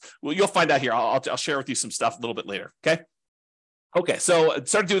some well, you'll find out here. I'll share with you some stuff a little bit later. Okay. So I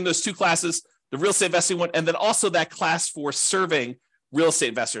started doing those 2 classes, the real estate investing one, and then also that class for serving real estate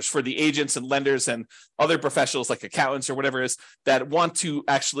investors, for the agents and lenders and other professionals like accountants or whatever it is that want to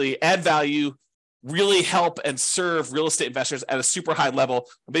actually add value, really help and serve real estate investors at a super high level.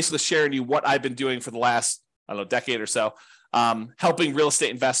 I'm basically sharing you what I've been doing for the last, decade or so, helping real estate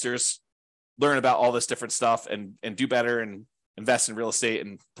investors learn about all this different stuff and do better and invest in real estate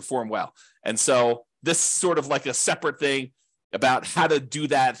and perform well. And so this is sort of like a separate thing about how to do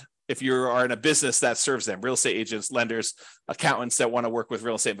that if you are in a business that serves them, real estate agents, lenders, accountants that want to work with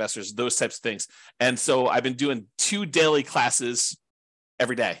real estate investors, those types of things. And so I've been doing 2 daily classes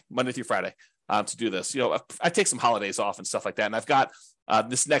every day, Monday through Friday, to do this. I take some holidays off and stuff like that. And I've got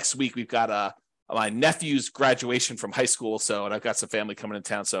this next week, we've got my nephew's graduation from high school. And I've got some family coming in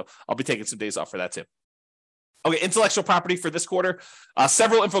town. So I'll be taking some days off for that too. Okay, intellectual property for this quarter,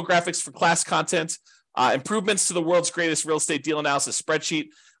 several infographics for class content, improvements to the world's greatest real estate deal analysis spreadsheet,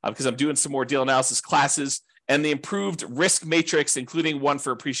 because I'm doing some more deal analysis classes, and the improved risk matrix, including one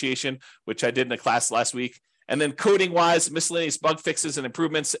for appreciation, which I did in a class last week. And then coding wise, miscellaneous bug fixes and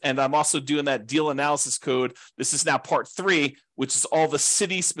improvements. And I'm also doing that deal analysis code. This is now part 3, which is all the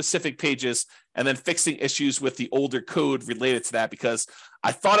city specific pages, and then fixing issues with the older code related to that, because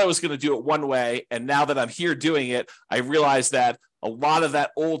I thought I was going to do it one way. And now that I'm here doing it, I realized that a lot of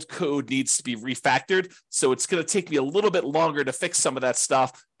that old code needs to be refactored. So it's going to take me a little bit longer to fix some of that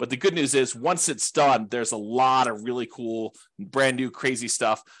stuff. But the good news is once it's done, there's a lot of really cool, brand new, crazy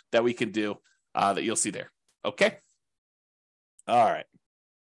stuff that we can do that you'll see there. Okay. All right.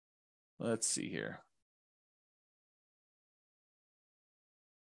 Let's see here.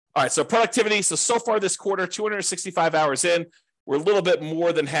 All right, so productivity. So far this quarter, 265 hours in. We're a little bit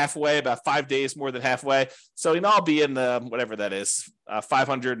more than halfway, about 5 days more than halfway. So, I'll be in the, whatever that is,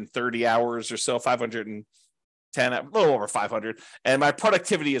 530 hours or so, 510, a little over 500. And my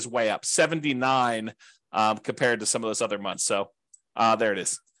productivity is way up, 79 compared to some of those other months. So there it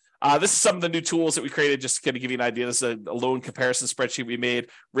is. This is some of the new tools that we created, just to kind of give you an idea. This is a loan comparison spreadsheet we made,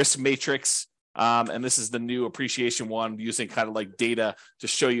 risk matrix. And this is the new appreciation one, using kind of like data to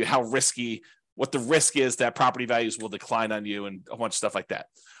show you how risky, what the risk is that property values will decline on you, and a bunch of stuff like that.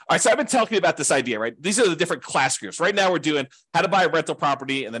 All right, so I've been talking about this idea, right? These are the different class groups. Right now we're doing how to buy a rental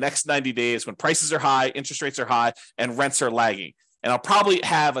property in the next 90 days when prices are high, interest rates are high, and rents are lagging. And I'll probably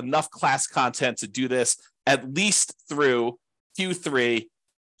have enough class content to do this at least through Q3,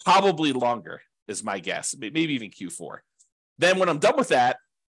 probably longer is my guess, maybe even Q4. Then when I'm done with that,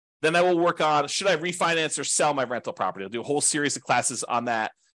 then I will work on, should I refinance or sell my rental property? I'll do a whole series of classes on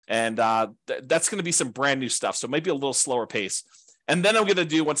that. And that's going to be some brand new stuff. So it might be a little slower pace. And then I'm going to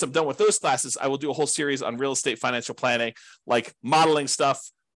do, once I'm done with those classes, I will do a whole series on real estate financial planning, like modeling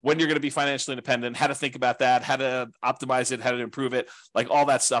stuff, when you're going to be financially independent, how to think about that, how to optimize it, how to improve it, like all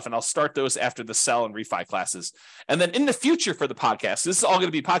that stuff. And I'll start those after the sell and refi classes. And then in the future for the podcast, this is all going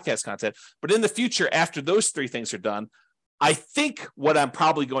to be podcast content, but in the future, after those three things are done, I think what I'm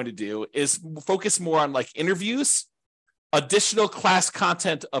probably going to do is focus more on like interviews, additional class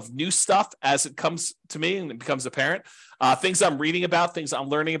content of new stuff as it comes to me and it becomes apparent, things I'm reading about, things I'm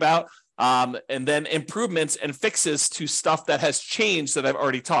learning about, and then improvements and fixes to stuff that has changed that I've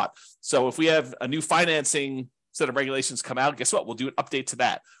already taught. So if we have a new financing set of regulations come out, guess what? We'll do an update to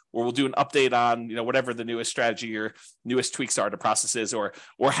that, or we'll do an update on, whatever the newest strategy or newest tweaks are to processes, or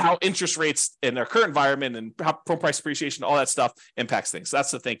how interest rates in their current environment and how home price appreciation, all that stuff impacts things. So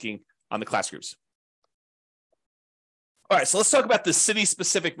that's the thinking on the class groups. All right, so let's talk about the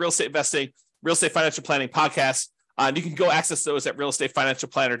city-specific real estate investing, real estate financial planning podcast. And you can go access those at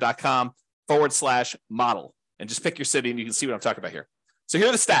realestatefinancialplanner.com/model and just pick your city and you can see what I'm talking about here. So here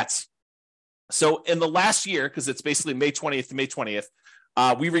are the stats. So in the last year, because it's basically May 20th to May 20th,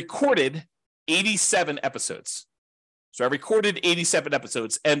 we recorded 87 episodes. So I recorded 87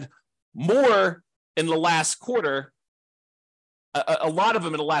 episodes, and more in the last quarter, a lot of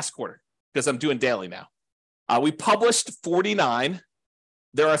them in the last quarter, because I'm doing daily now. We published 49.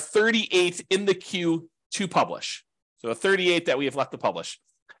 There are 38 in the queue to publish. So 38 that we have left to publish.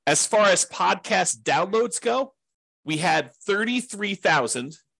 As far as podcast downloads go, we had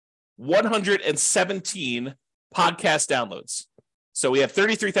 33,117 podcast downloads. So we have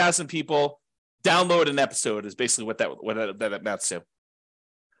 33,000 people download an episode is basically what that amounts to.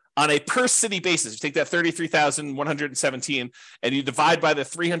 On a per city basis, you take that 33,117 and you divide by the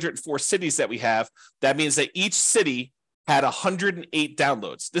 304 cities that we have, that means that each city had 108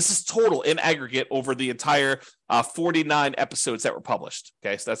 downloads. This is total in aggregate over the entire 49 episodes that were published.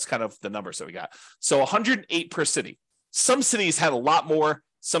 Okay, so that's kind of the numbers that we got. So 108 per city. Some cities had a lot more.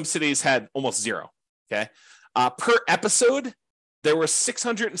 Some cities had almost zero. Okay, per episode, there were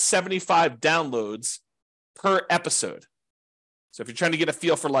 675 downloads per episode. So if you're trying to get a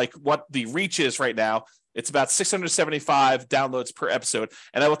feel for like what the reach is right now, it's about 675 downloads per episode.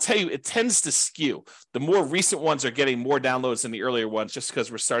 And I will tell you, it tends to skew. The more recent ones are getting more downloads than the earlier ones, just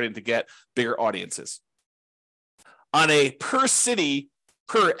because we're starting to get bigger audiences. On a per city,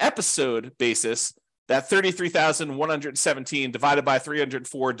 per episode basis, that 33,117 divided by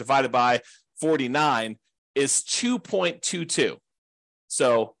 304 divided by 49 is 2.22.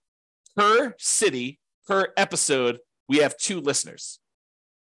 So per city, per episode, we have 2 listeners.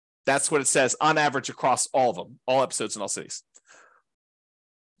 That's what it says on average across all of them, all episodes in all cities.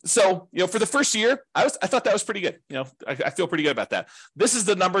 So, for the first year, I thought that was pretty good. I feel pretty good about that. This is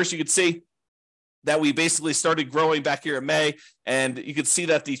the numbers you could see that we basically started growing back here in May. And you could see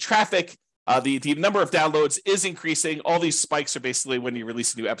that the traffic, the number of downloads is increasing. All these spikes are basically when you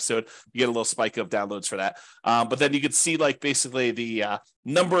release a new episode, you get a little spike of downloads for that. But then you could see like basically the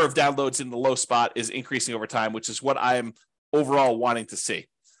number of downloads in the low spot is increasing over time, which is what I'm overall wanting to see.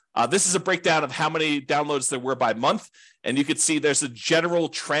 This is a breakdown of how many downloads there were by month. And you could see there's a general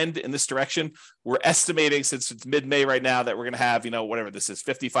trend in this direction. We're estimating, since it's mid-May right now, that we're going to have, whatever this is,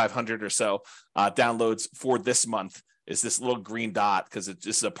 5,500 or so downloads for this month. Is this little green dot, because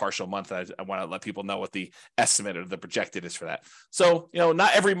this is a partial month. I want to let people know what the estimate or the projected is for that. So,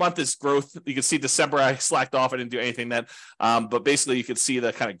 not every month is growth. You can see December, I slacked off. I didn't do anything then. But basically, you can see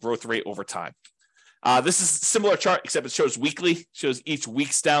the kind of growth rate over time. This is a similar chart, except it shows weekly, shows each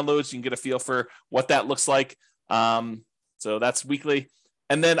week's downloads. You can get a feel for what that looks like. So that's weekly.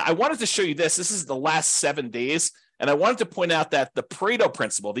 And then I wanted to show you this. This is the last 7 days. And I wanted to point out that the Pareto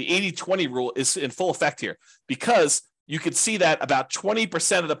principle, the 80-20 rule, is in full effect here, because you could see that about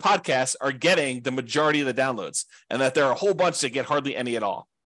 20% of the podcasts are getting the majority of the downloads, and that there are a whole bunch that get hardly any at all.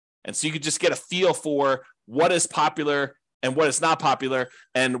 And so you could just get a feel for what is popular and what is not popular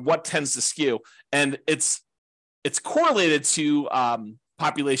and what tends to skew. And it's correlated to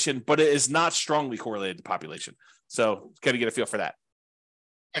population, but it is not strongly correlated to population. So got to get a feel for that.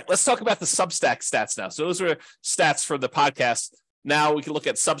 All right, let's talk about the Substack stats now. So those were stats for the podcast. Now we can look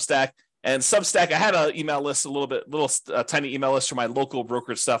at Substack. And Substack, I had an email list, a tiny email list for my local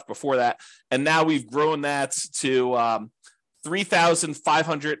brokerage stuff before that. And now we've grown that to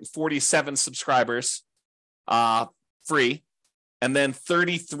 3,547 subscribers, free, and then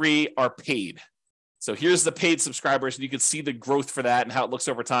 33 are paid. So here's the paid subscribers, and you can see the growth for that and how it looks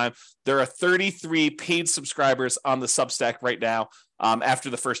over time. There are 33 paid subscribers on the Substack right now after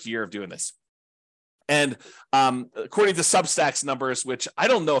the first year of doing this. And according to Substack's numbers, which I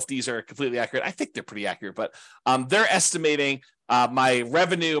don't know if these are completely accurate, I think they're pretty accurate, but they're estimating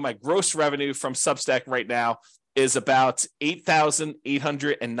my gross revenue from Substack right now is about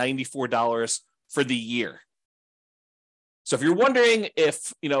 $8,894 for the year. So if you're wondering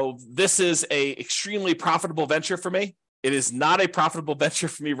if, this is a extremely profitable venture for me, it is not a profitable venture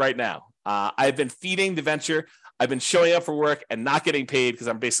for me right now. I've been feeding the venture. I've been showing up for work and not getting paid because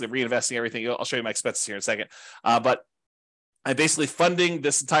I'm basically reinvesting everything. I'll show you my expenses here in a second. But I'm basically funding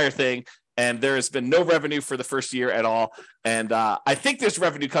this entire thing, and there has been no revenue for the first year at all. And I think there's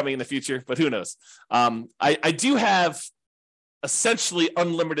revenue coming in the future, but who knows? I do have essentially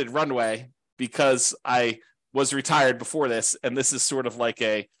unlimited runway because I was retired before this, and this is sort of like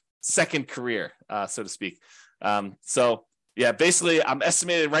a second career, so to speak. So yeah, basically I'm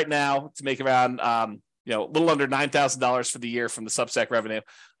estimated right now to make around, a little under $9,000 for the year from the Substack revenue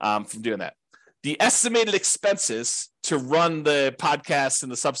from doing that. The estimated expenses to run the podcast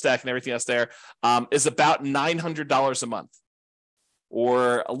and the Substack and everything else there is about $900 a month,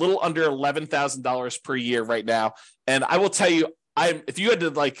 or a little under $11,000 per year right now. And I will tell you, if you had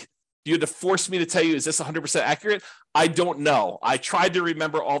to force me to tell you, is this 100% accurate? I don't know. I tried to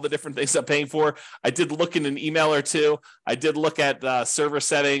remember all the different things I'm paying for. I did look in an email or two. I did look at server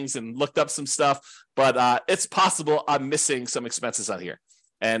settings and looked up some stuff, but it's possible I'm missing some expenses on here,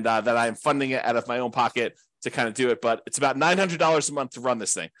 and that I'm funding it out of my own pocket to kind of do it. But it's about $900 a month to run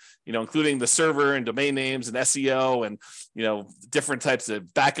this thing, including the server and domain names and SEO and, different types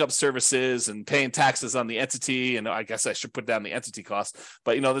of backup services and paying taxes on the entity. And I guess I should put down the entity cost,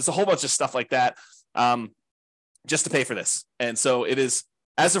 but there's a whole bunch of stuff like that just to pay for this. And so it is,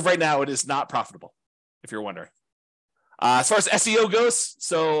 as of right now, it is not profitable, if you're wondering. As far as SEO goes,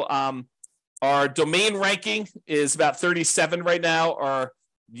 so our domain ranking is about 37 right now. Our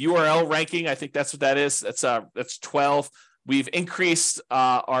URL ranking, I think that's what that is. That's 12. We've increased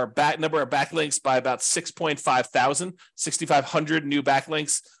our number of backlinks by about 6,500 new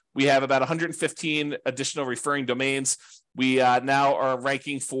backlinks. We have about 115 additional referring domains. We now are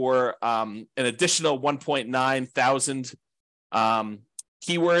ranking for an additional 1.9 thousand keywords,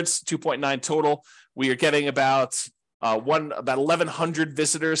 2.9 total. We are getting about 1,100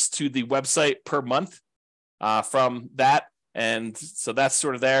 visitors to the website per month from that. And so that's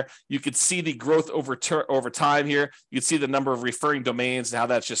sort of there. You could see the growth over time here. You can see the number of referring domains and how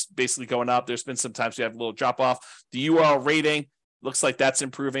that's just basically going up. There's been some times we have a little drop off. The URL rating looks like that's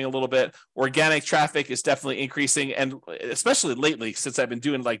improving a little bit. Organic traffic is definitely increasing. And especially lately, since I've been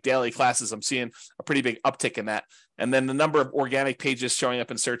doing like daily classes, I'm seeing a pretty big uptick in that. And then the number of organic pages showing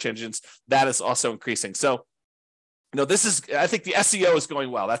up in search engines, that is also increasing. So I think the SEO is going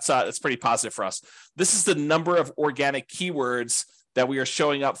well. That's pretty positive for us. This is the number of organic keywords that we are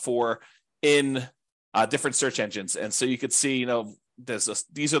showing up for in different search engines. And so you could see,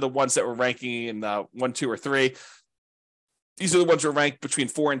 these are the ones that we're ranking in 1, 2, or 3. These are the ones we're ranked between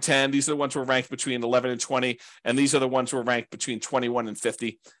 4 and 10. These are the ones we're ranked between 11 and 20. And these are the ones we're ranked between 21 and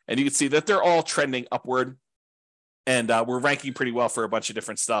 50. And you can see that they're all trending upward. And we're ranking pretty well for a bunch of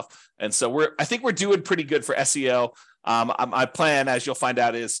different stuff. And so I think we're doing pretty good for SEO. My plan, as you'll find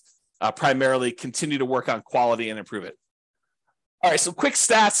out, is primarily continue to work on quality and improve it. All right, so quick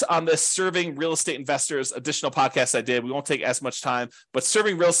stats on this Serving Real Estate Investors additional podcast I did. We won't take as much time, but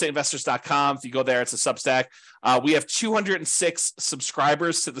servingrealestateinvestors.com. If you go there, it's a Substack. We have 206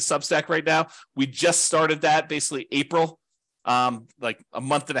 subscribers to the Substack right now. We just started that basically April, like a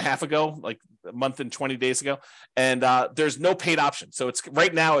month and a half ago, like a month and 20 days ago. And there's no paid option. So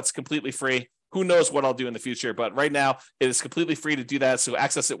right now it's completely free. Who knows what I'll do in the future, but right now it is completely free to do that. So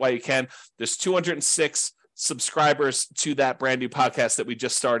access it while you can. There's 206 subscribers to that brand new podcast that we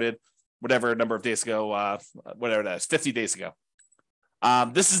just started. whatever number of days ago, whatever that is, 50 days ago.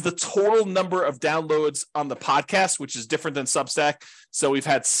 This is the total number of downloads on the podcast, which is different than Substack. So we've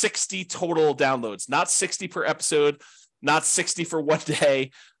had 60 total downloads, not 60 per episode, not 60 for one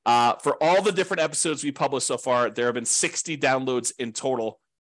day. For all the different episodes we published so far, there have been 60 downloads in total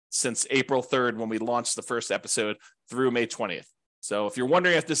since April 3rd, when we launched the first episode, through May 20th. So if you're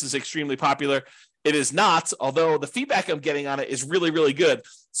wondering if this is extremely popular, it is not, although the feedback I'm getting on it is really, really good.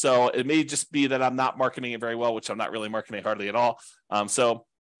 So it may just be that I'm not marketing it very well, which I'm not really marketing hardly at all. So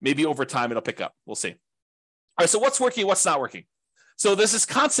maybe over time it'll pick up. We'll see. All right, so what's working, what's not working? So there's this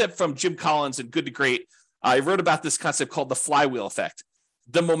concept from Jim Collins in Good to Great. I wrote about this concept called the flywheel effect.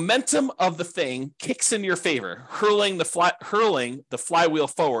 The momentum of the thing kicks in your favor, hurling the flywheel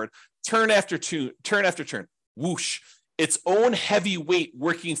forward, turn after turn, whoosh, its own heavy weight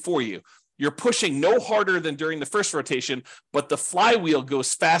working for you. You're pushing no harder than during the first rotation, but the flywheel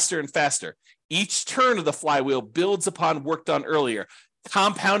goes faster and faster. Each turn of the flywheel builds upon work done earlier,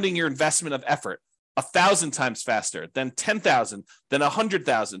 compounding your investment of effort 1,000 times faster, then 10,000, then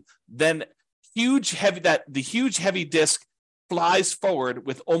 100,000, then the huge heavy disc flies forward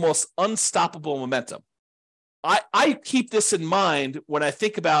with almost unstoppable momentum. I keep this in mind when I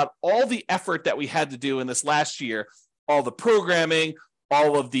think about all the effort that we had to do in this last year, all the programming,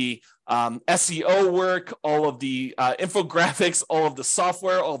 all of the SEO work, all of the infographics, all of the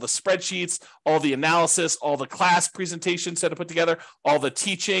software, all the spreadsheets, all the analysis, all the class presentations that I put together, all the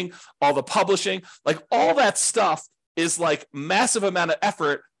teaching, all the publishing, like all that stuff is like massive amount of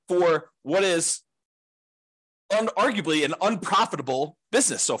effort for what is arguably an unprofitable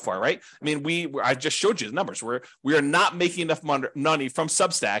business so far, right? I mean, I just showed you the numbers. We are not making enough money from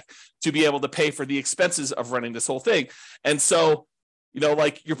Substack to be able to pay for the expenses of running this whole thing. And so,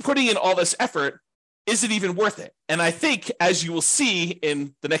 like you're putting in all this effort, is it even worth it? And I think, as you will see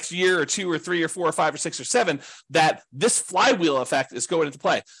in the next year or 2 or 3 or 4 or 5 or 6 or 7, that this flywheel effect is going into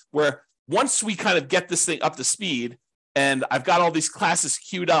play, where once we kind of get this thing up to speed, and I've got all these classes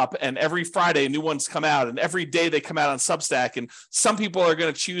queued up, and every Friday new ones come out, and every day they come out on Substack, and some people are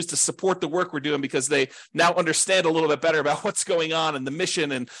going to choose to support the work we're doing because they now understand a little bit better about what's going on and the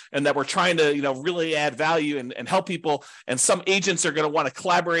mission, and that we're trying to really add value and help people. And some agents are going to want to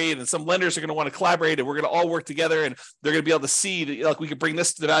collaborate, and some lenders are going to want to collaborate, and we're going to all work together, and they're going to be able to see that, like, we could bring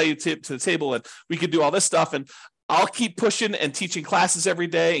this to the value to the table, and we could do all this stuff. And I'll keep pushing and teaching classes every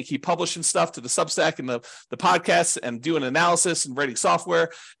day and keep publishing stuff to the Substack and the podcasts and doing analysis and writing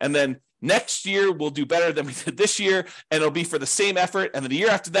software. And then next year we'll do better than we did this year, and it'll be for the same effort. And then the year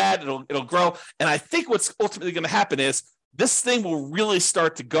after that, it'll grow. And I think what's ultimately going to happen is this thing will really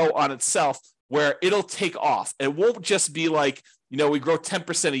start to go on itself, where it'll take off. It won't just be like, we grow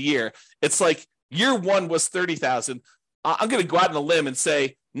 10% a year. It's like year one was 30,000. I'm going to go out on a limb and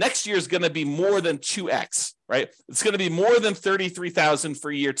say next year is going to be more than 2x, right? It's going to be more than 33,000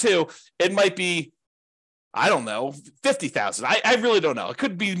 for year 2. It might be, I don't know, 50,000. I really don't know. It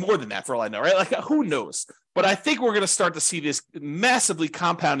could be more than that for all I know, right? Like, who knows? But I think we're going to start to see this massively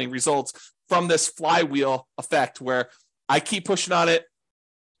compounding results from this flywheel effect, where I keep pushing on it.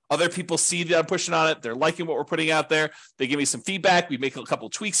 Other people see that I'm pushing on it. They're liking what we're putting out there. They give me some feedback. We make a couple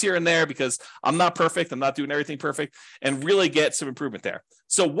of tweaks here and there because I'm not perfect. I'm not doing everything perfect, and really get some improvement there.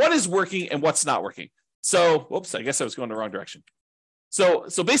 So what is working and what's not working? So, whoops, I guess I was going the wrong direction. So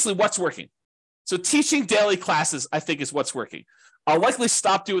basically what's working? So teaching daily classes, I think, is what's working. I'll likely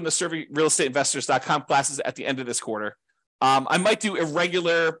stop doing the servingrealestateinvestors.com classes at the end of this quarter. I might do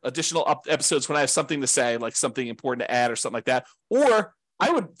irregular additional episodes when I have something to say, like something important to add or something like that. Or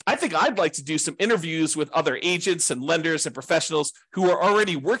I think I'd like to do some interviews with other agents and lenders and professionals who are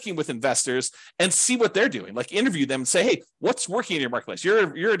already working with investors and see what they're doing. Like, interview them and say, hey, what's working in your marketplace?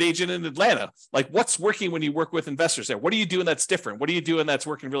 You're an agent in Atlanta. Like, what's working when you work with investors there? What are you doing that's different? What are you doing that's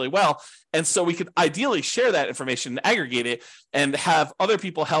working really well? And so we could ideally share that information and aggregate it and have other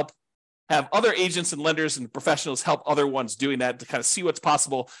people have other agents and lenders and professionals help other ones doing that, to kind of see what's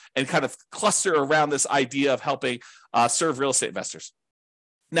possible and kind of cluster around this idea of helping serve real estate investors.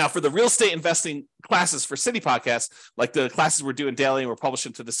 Now, for the real estate investing classes for City Podcast, like the classes we're doing daily and we're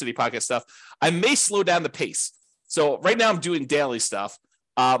publishing to the City Podcast stuff, I may slow down the pace. So right now I'm doing daily stuff,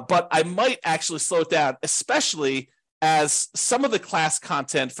 but I might actually slow it down, especially as some of the class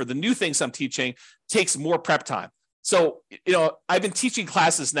content for the new things I'm teaching takes more prep time. So, I've been teaching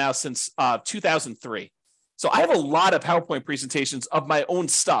classes now since 2003. So I have a lot of PowerPoint presentations of my own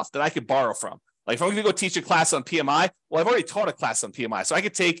stuff that I could borrow from. Like if I'm going to go teach a class on PMI, well, I've already taught a class on PMI. So I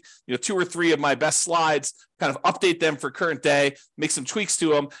could take 2 or 3 of my best slides, kind of update them for current day, make some tweaks to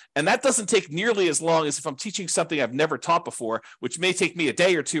them. And that doesn't take nearly as long as if I'm teaching something I've never taught before, which may take me a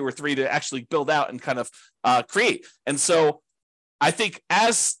day or 2 or 3 to actually build out and kind of create. And so I think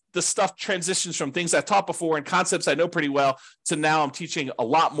as the stuff transitions from things I've taught before and concepts I know pretty well to now I'm teaching a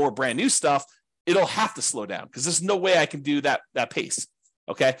lot more brand new stuff, it'll have to slow down because there's no way I can do that pace.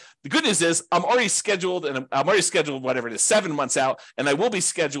 Okay. The good news is I'm already scheduled whatever it is, 7 months out, and I will be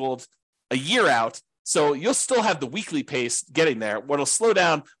scheduled a year out. So you'll still have the weekly pace getting there. What'll slow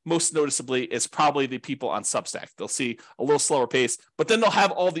down most noticeably is probably the people on Substack. They'll see a little slower pace, but then they'll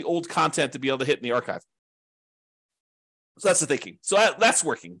have all the old content to be able to hit in the archive. So that's the thinking. So that's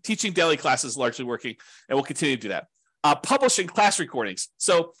working. Teaching daily classes is largely working, and we'll continue to do that. Publishing class recordings.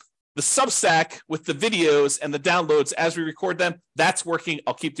 So the Substack with the videos and the downloads as we record them, that's working.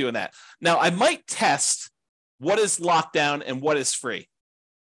 I'll keep doing that. Now, I might test what is locked down and what is free.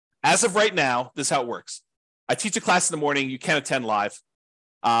 As of right now, this is how it works. I teach a class in the morning. You can attend live.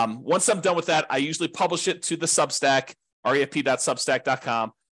 Once I'm done with that, I usually publish it to the Substack,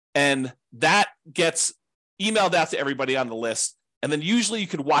 refp.substack.com, and that gets emailed out to everybody on the list. And then usually you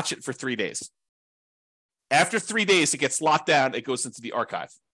can watch it for 3 days. After 3 days, it gets locked down. It goes into the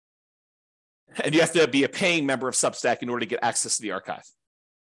archive. And you have to be a paying member of Substack in order to get access to the archive.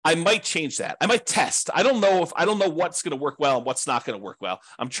 I might change that. I might test. I don't know what's going to work well and what's not going to work well.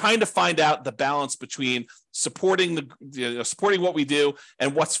 I'm trying to find out the balance between supporting supporting what we do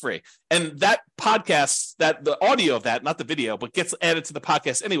and what's free. And that podcast, that the audio of that, not the video, but gets added to the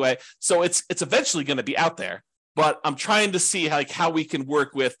podcast anyway. So it's eventually going to be out there. But I'm trying to see how we can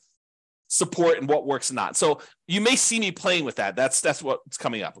work with support and what works and not. So you may see me playing with that. That's what's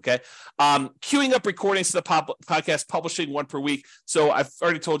coming up. Okay. Queuing up recordings to the podcast, publishing 1 per week. So I've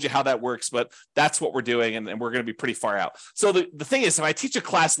already told you how that works, but that's what we're doing. And we're going to be pretty far out. So the thing is, if I teach a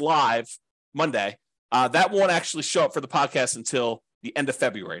class live Monday, that won't actually show up for the podcast until the end of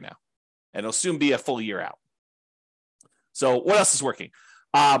February now. And it'll soon be a full year out. So what else is working?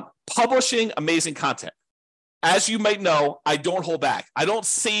 Publishing amazing content. As you might know, I don't hold back. I don't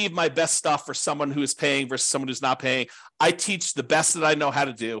save my best stuff for someone who is paying versus someone who's not paying. I teach the best that I know how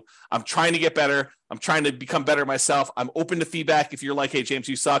to do. I'm trying to get better. I'm trying to become better myself. I'm open to feedback. If you're like, hey, James,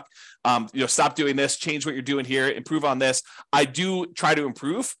 you suck. Stop doing this. Change what you're doing here. Improve on this. I do try to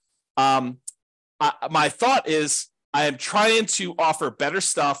improve. My thought is I am trying to offer better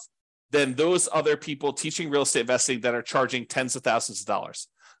stuff than those other people teaching real estate investing that are charging tens of thousands of dollars.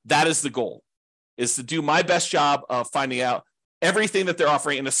 That is the goal. Is to do my best job of finding out everything that they're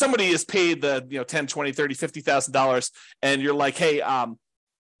offering. And if somebody is paid the $10, $20, $30, $50,000 and you're like, hey,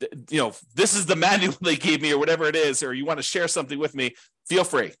 this is the manual they gave me or whatever it is, or you want to share something with me, feel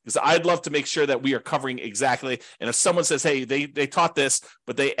free, because I'd love to make sure that we are covering exactly. And if someone says, hey, they taught this,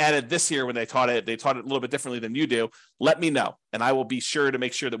 but they added this here when they taught it a little bit differently than you do, let me know. And I will be sure to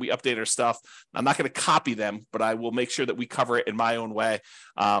make sure that we update our stuff. I'm not going to copy them, but I will make sure that we cover it in my own way.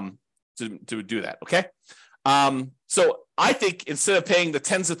 To do that. Okay. So I think instead of paying the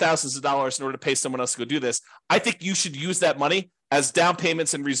tens of thousands of dollars in order to pay someone else to go do this, I think you should use that money as down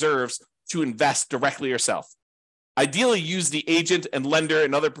payments and reserves to invest directly yourself. Ideally, use the agent and lender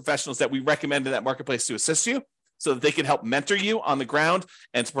and other professionals that we recommend in that marketplace to assist you so that they can help mentor you on the ground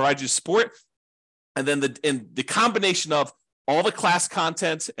and to provide you support. And then the combination of all the class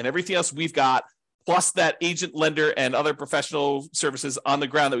content and everything else we've got, plus that agent, lender, and other professional services on the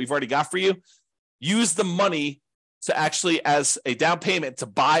ground that we've already got for you, use the money to actually as a down payment to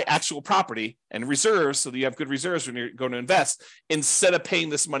buy actual property and reserves so that you have good reserves when you're going to invest instead of paying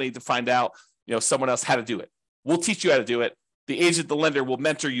this money to find out someone else how to do it. We'll teach you how to do it. The agent, the lender will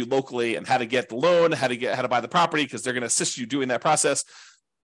mentor you locally and how to get the loan, how to buy the property, because they're going to assist you doing that process.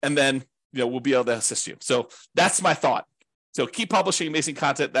 And then we'll be able to assist you. So that's my thought. So keep publishing amazing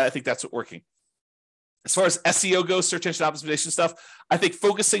content. I think that's what's working. As far as SEO goes, search engine optimization stuff, I think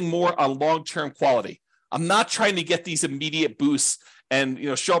focusing more on long-term quality. I'm not trying to get these immediate boosts and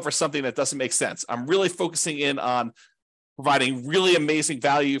show up for something that doesn't make sense. I'm really focusing in on providing really amazing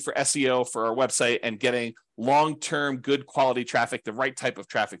value for SEO for our website and getting long-term good quality traffic, the right type of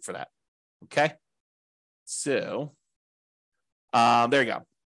traffic for that. Okay. So there you go.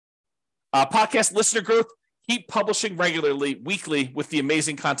 Podcast listener growth. Keep publishing regularly, weekly, with the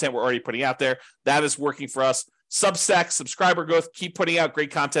amazing content we're already putting out there. That is working for us. Substack, subscriber growth, keep putting out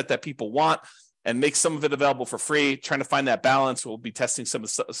great content that people want and make some of it available for free. Trying to find that balance. We'll be testing some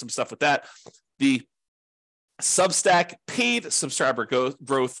stuff with that. The Substack paid subscriber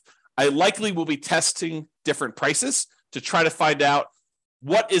growth, I likely will be testing different prices to try to find out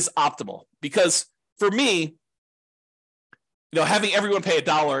what is optimal? Because for me, having everyone pay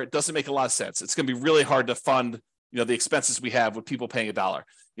 $1 doesn't make a lot of sense. It's going to be really hard to fund, the expenses we have with people paying $1.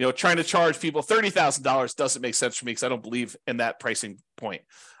 Trying to charge people $30,000 doesn't make sense for me because I don't believe in that pricing point.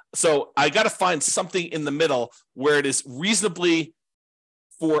 So I got to find something in the middle where it is reasonably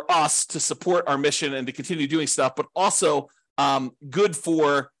for us to support our mission and to continue doing stuff, but also good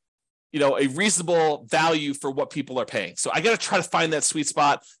for, a reasonable value for what people are paying. So I got to try to find that sweet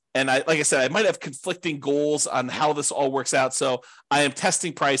spot. And like I said, I might have conflicting goals on how this all works out. So I am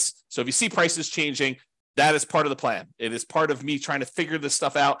testing price. So if you see prices changing, that is part of the plan. It is part of me trying to figure this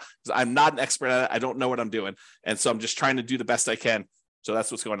stuff out because I'm not an expert at it. I don't know what I'm doing. And so I'm just trying to do the best I can. So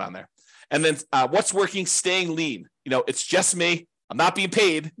that's what's going on there. And then what's working, staying lean. It's just me. I'm not being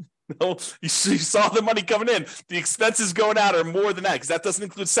paid. You saw the money coming in. The expenses going out are more than that because that doesn't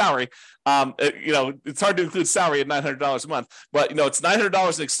include salary. It's hard to include salary at $900 a month, but it's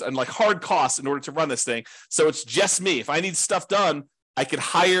 $900 in like hard costs in order to run this thing. So it's just me. If I need stuff done, I could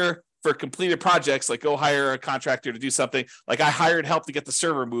hire for completed projects, like go hire a contractor to do something. Like I hired help to get the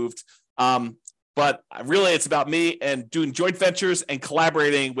server moved. But really it's about me and doing joint ventures and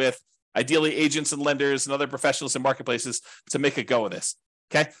collaborating with ideally agents and lenders and other professionals and marketplaces to make a go of this.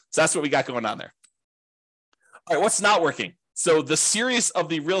 Okay, so that's what we got going on there. All right, what's not working? So the series of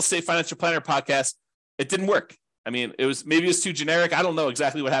the Real Estate Financial Planner podcast, it didn't work. I mean, it was too generic. I don't know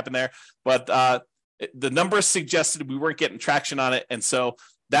exactly what happened there, but the numbers suggested we weren't getting traction on it, and so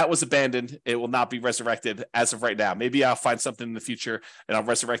that was abandoned. It will not be resurrected as of right now. Maybe I'll find something in the future and I'll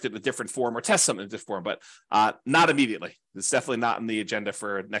resurrect it in a different form or test something in a different form, but not immediately. It's definitely not in the agenda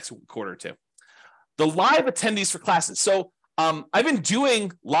for next quarter or two. The live attendees for classes. So I've been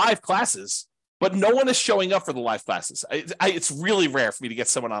doing live classes, but no one is showing up for the live classes. It's really rare for me to get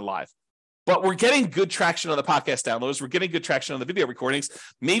someone on live. But we're getting good traction on the podcast downloads. We're getting good traction on the video recordings.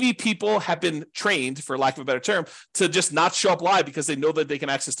 Maybe people have been trained, for lack of a better term, to just not show up live because they know that they can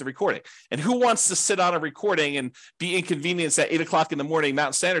access the recording. And who wants to sit on a recording and be inconvenienced at 8 o'clock in the morning,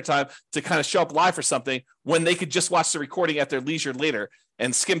 Mountain Standard Time, to kind of show up live for something when they could just watch the recording at their leisure later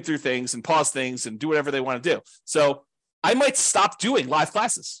and skim through things and pause things and do whatever they want to do. So I might stop doing live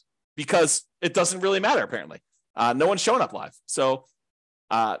classes because it doesn't really matter, apparently. No one's showing up live. So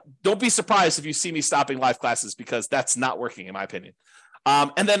don't be surprised if you see me stopping live classes because that's not working, in my opinion.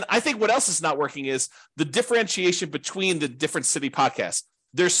 And then I think what else is not working is the differentiation between the different city podcasts.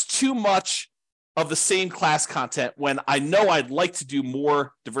 There's too much of the same class content when I know I'd like to do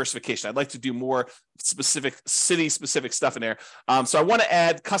more diversification. I'd like to do more specific city-specific stuff in there. So I want to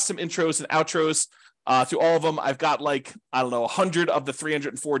add custom intros and outros to all of them. I've got 100 of the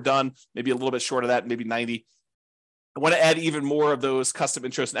 304 done, maybe a little bit short of that, maybe 90. I want to add even more of those custom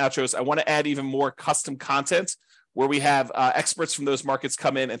intros and outros. I want to add even more custom content where we have experts from those markets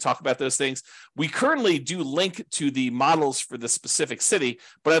come in and talk about those things. We currently do link to the models for the specific city,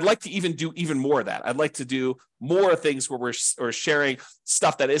 but I'd like to even do even more of that. I'd like to do more things where we're sharing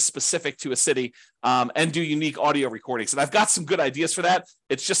stuff that is specific to a city and do unique audio recordings. And I've got some good ideas for that.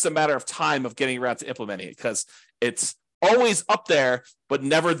 It's just a matter of time of getting around to implementing it because it's always up there, but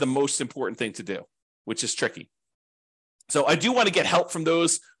never the most important thing to do, which is tricky. So I do want to get help from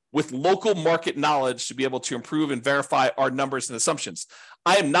those with local market knowledge to be able to improve and verify our numbers and assumptions.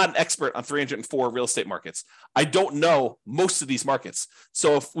 I am not an expert on 304 real estate markets. I don't know most of these markets.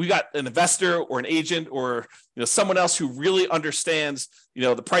 So if we got an investor or an agent or someone else who really understands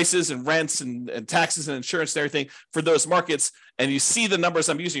the prices and rents and taxes and insurance and everything for those markets, and you see the numbers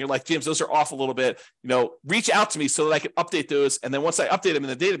I'm using, you're like, James, those are off a little bit. Reach out to me so that I can update those. And then once I update them in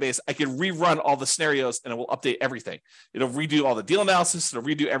the database, I can rerun all the scenarios and it will update everything. It'll redo all the deal analysis. It'll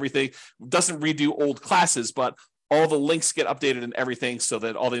redo everything. It doesn't redo old classes, but all the links get updated and everything so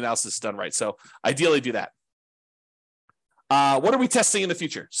that all the analysis is done right. So ideally do that. What are we testing in the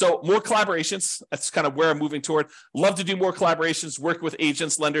future? So more collaborations. That's kind of where I'm moving toward. Love to do more collaborations, work with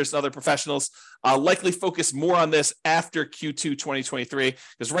agents, lenders, and other professionals. Likely focus more on this after Q2 2023,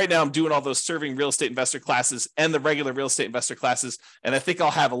 because right now I'm doing all those serving real estate investor classes and the regular real estate investor classes. And I think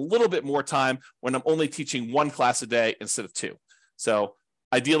I'll have a little bit more time when I'm only teaching one class a day instead of two. So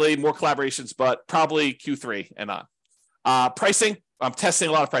ideally more collaborations, but probably Q3 and on. Pricing, I'm testing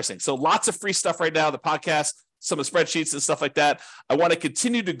a lot of pricing. So lots of free stuff right now, the podcast, some of the spreadsheets and stuff like that. I want to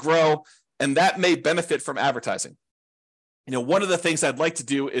continue to grow, and that may benefit from advertising. One of the things I'd like to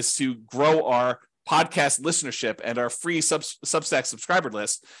do is to grow our podcast listenership and our free Substack subscriber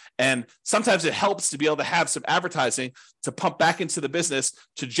list. And sometimes it helps to be able to have some advertising to pump back into the business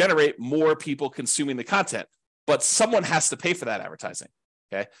to generate more people consuming the content. But someone has to pay for that advertising.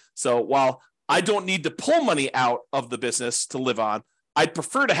 Okay. So while I don't need to pull money out of the business to live on, I'd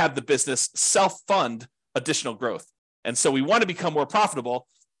prefer to have the business self-fund additional growth. And so we want to become more profitable.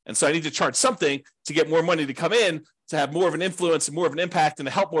 And so I need to charge something to get more money to come in, to have more of an influence and more of an impact and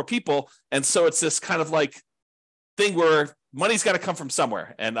to help more people. And so it's this kind of like thing where money's got to come from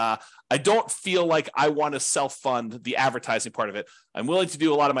somewhere. And I don't feel like I want to self-fund the advertising part of it. I'm willing to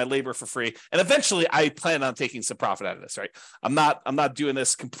do a lot of my labor for free. And eventually I plan on taking some profit out of this, right? I'm not doing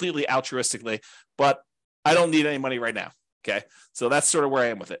this completely altruistically, but I don't need any money right now. Okay. So that's sort of where I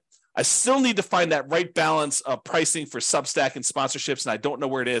am with it. I still need to find that right balance of pricing for Substack and sponsorships, and I don't know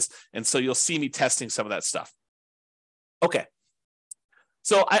where it is. And so you'll see me testing some of that stuff. Okay.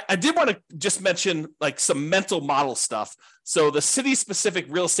 So I did want to just mention like some mental model stuff. So the city-specific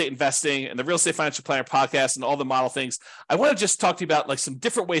real estate investing and the Real Estate Financial Planner podcast and all the model things, I want to just talk to you about like some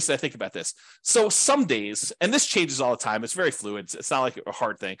different ways that I think about this. So some days, and this changes all the time, it's very fluid. It's not like a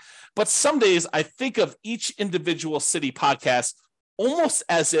hard thing, but some days I think of each individual city podcast almost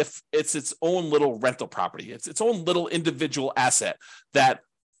as if it's its own little rental property. It's its own little individual asset that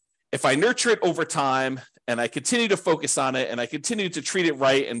if I nurture it over time and I continue to focus on it and I continue to treat it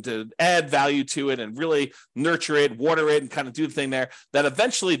right and to add value to it and really nurture it, water it, and kind of do the thing there, that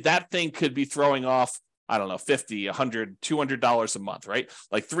eventually that thing could be throwing off, I don't know, $50, $100, $200 a month, right?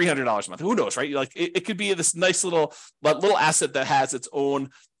 Like $300 a month. Who knows, right? Like it could be this nice little asset that has its own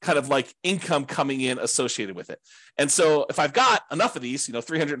kind of like income coming in associated with it. And so if I've got enough of these,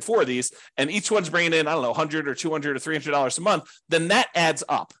 304 of these, and each one's bringing in, I don't know, $100 or $200 or $300 a month, then that adds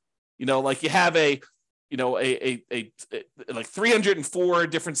up. Like you have like 304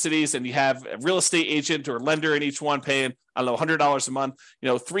 different cities, and you have a real estate agent or lender in each one paying, I don't know, $100 a month.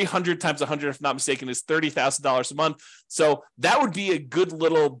 300 times 100, if not mistaken, is $30,000 a month. So that would be a good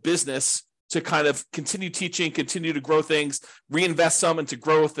little business to kind of continue teaching, continue to grow things, reinvest some into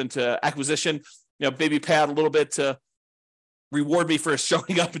growth, into acquisition, maybe pay out a little bit to reward me for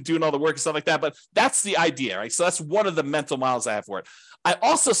showing up and doing all the work and stuff like that. But that's the idea, right? So that's one of the mental models I have for it. I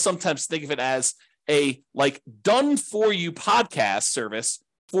also sometimes think of it as a like done for you podcast service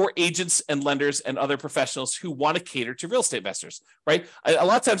for agents and lenders and other professionals who want to cater to real estate investors, right? A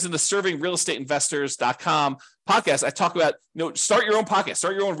lot of times in the servingrealestateinvestors.com podcast, I talk about, start your own podcast,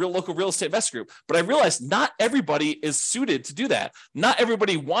 start your own local real estate investor group. But I realized not everybody is suited to do that. Not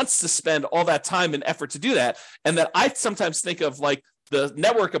everybody wants to spend all that time and effort to do that. And that I sometimes think of like the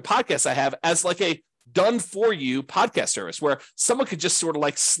network of podcasts I have as like a done for you podcast service where someone could just sort of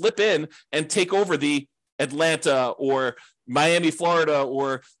like slip in and take over the Atlanta or Miami, Florida,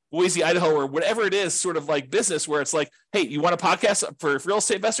 or Boise, Idaho, or whatever it is, sort of like business where it's like, hey, you want a podcast for real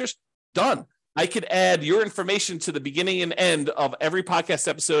estate investors? Done. I could add your information to the beginning and end of every podcast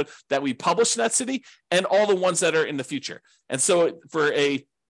episode that we publish in that city and all the ones that are in the future. And so for a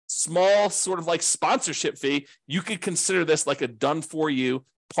small sort of like sponsorship fee, you could consider this like a done for you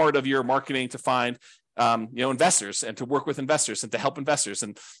part of your marketing to find, investors and to work with investors and to help investors.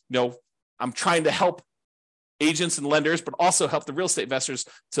 And, I'm trying to help agents and lenders, but also help the real estate investors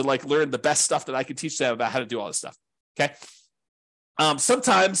to like learn the best stuff that I can teach them about how to do all this stuff. Okay.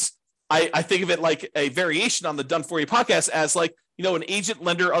 Sometimes I think of it like a variation on the Done For You podcast as like, an agent,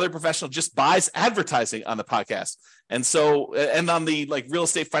 lender, other professional just buys advertising on the podcast. And so, and on the like Real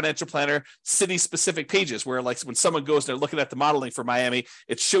Estate Financial Planner city specific pages where like when someone goes, they're looking at the modeling for Miami,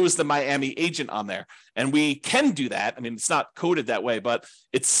 it shows the Miami agent on there. And we can do that. I mean, it's not coded that way, but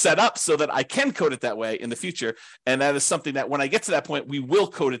it's set up so that I can code it that way in the future. And that is something that when I get to that point, we will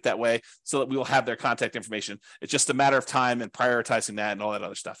code it that way so that we will have their contact information. It's just a matter of time and prioritizing that and all that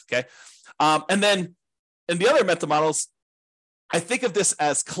other stuff. Okay. And then in the other mental models, I think of this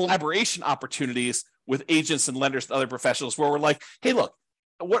as collaboration opportunities with agents and lenders and other professionals where we're like, hey, look,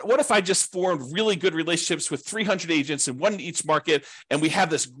 what if I just formed really good relationships with 300 agents and one in each market, and we have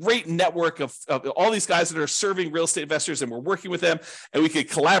this great network of all these guys that are serving real estate investors, and we're working with them, and we could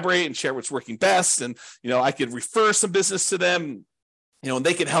collaborate and share what's working best, and I could refer some business to them. And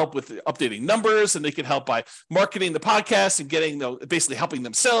they can help with updating numbers, and they can help by marketing the podcast and getting, basically helping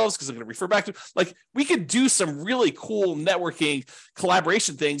themselves because they're going to refer back to, like, we could do some really cool networking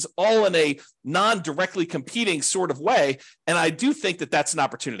collaboration things all in a non-directly competing sort of way. And I do think that that's an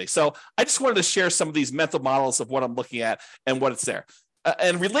opportunity. So I just wanted to share some of these mental models of what I'm looking at and what it's there.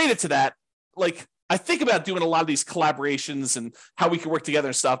 And related to that, like, I think about doing a lot of these collaborations and how we can work together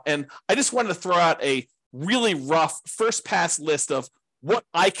and stuff. And I just wanted to throw out a really rough first pass list of what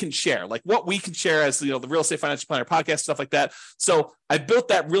I can share, like what we can share as, the Real Estate Financial Planner podcast, stuff like that. So I built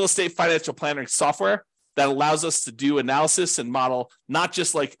that Real Estate Financial Planner software that allows us to do analysis and model, not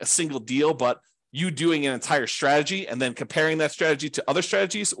just like a single deal, but you doing an entire strategy and then comparing that strategy to other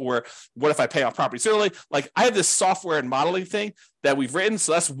strategies, or what if I pay off properties early? Like, I have this software and modeling thing that we've written.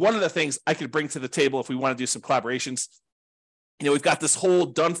 So that's one of the things I could bring to the table if we want to do some collaborations. We've got this whole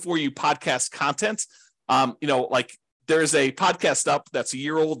done for you podcast content. Like there's a podcast up that's a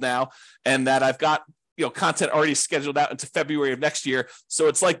year old now, and that I've got content already scheduled out into February of next year. So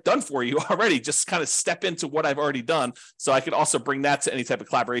it's like done for you already. Just kind of step into what I've already done. So I could also bring that to any type of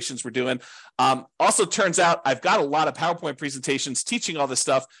collaborations we're doing. Also turns out I've got a lot of PowerPoint presentations teaching all this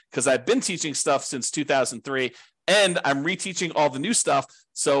stuff, because I've been teaching stuff since 2003, and I'm reteaching all the new stuff.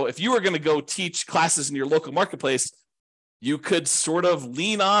 So if you were going to go teach classes in your local marketplace, you could sort of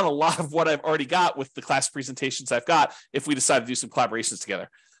lean on a lot of what I've already got with the class presentations I've got if we decide to do some collaborations together.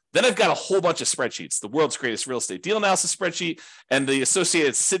 Then I've got a whole bunch of spreadsheets, the world's greatest real estate deal analysis spreadsheet and the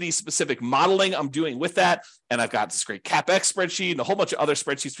associated city-specific modeling I'm doing with that. And I've got this great CapEx spreadsheet and a whole bunch of other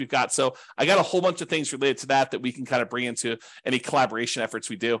spreadsheets we've got. So I got a whole bunch of things related to that we can kind of bring into any collaboration efforts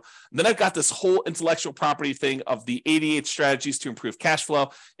we do. And then I've got this whole intellectual property thing of the 88 strategies to improve cash flow,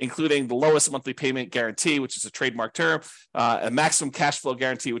 including the lowest monthly payment guarantee, which is a trademark term, a maximum cash flow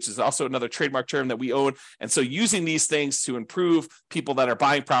guarantee, which is also another trademark term that we own. And so using these things to improve people that are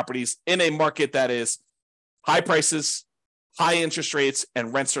buying properties in a market that is high prices, high interest rates,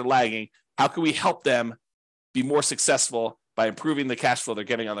 and rents are lagging, how can we help them be more successful by improving the cash flow they're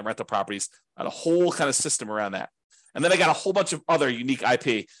getting on the rental properties, and a whole kind of system around that. And then I got a whole bunch of other unique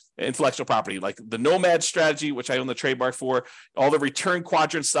IP, intellectual property, like the Nomad strategy, which I own the trademark for, all the return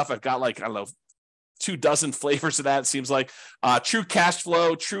quadrant stuff. I've got 24 flavors of that, it seems like. True cash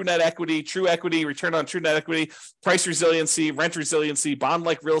flow, true net equity, true equity, return on true net equity, price resiliency, rent resiliency,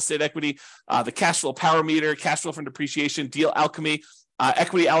 bond-like real estate equity, the cash flow power meter, cash flow from depreciation, deal alchemy,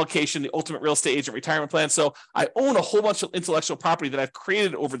 equity allocation, the ultimate real estate agent retirement plan. So I own a whole bunch of intellectual property that I've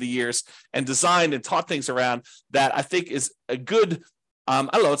created over the years and designed and taught things around that I think is a good,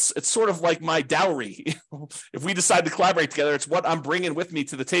 it's sort of like my dowry. If we decide to collaborate together, it's what I'm bringing with me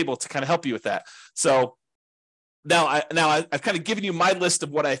to the table to kind of help you with that. So now I've kind of given you my list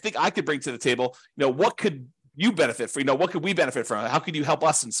of what I think I could bring to the table. What could you benefit from? What could we benefit from? How could you help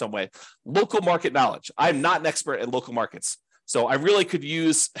us in some way? Local market knowledge. I'm not an expert in local markets. So I really could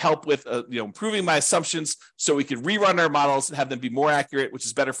use help with improving my assumptions so we could rerun our models and have them be more accurate, which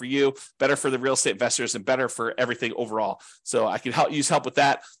is better for you, better for the real estate investors, and better for everything overall. So I can use help with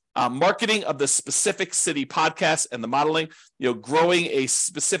that. Marketing of the specific city podcast and the modeling, growing a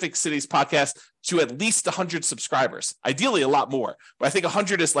specific city's podcast to at least 100 subscribers, ideally a lot more. But I think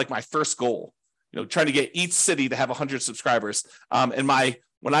 100 is like my first goal, trying to get each city to have 100 subscribers.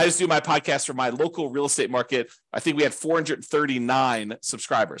 When I was doing my podcast for my local real estate market, I think we had 439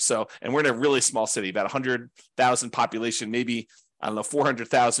 subscribers. So, and we're in a really small city, about 100,000 population, maybe,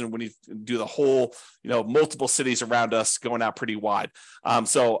 400,000 when you do the whole, multiple cities around us going out pretty wide.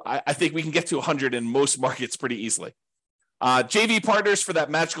 So I think we can get to 100 in most markets pretty easily. JV partners for that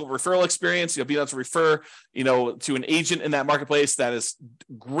magical referral experience. You'll be able to refer, to an agent in that marketplace that is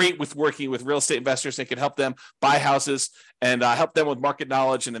great with working with real estate investors and can help them buy houses and help them with market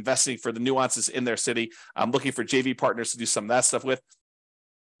knowledge and investing for the nuances in their city. I'm looking for JV partners to do some of that stuff with.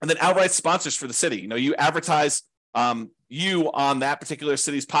 And then outright sponsors for the city. You advertise you on that particular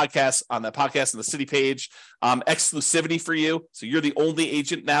city's podcast, on that podcast on the city page, exclusivity for you. So you're the only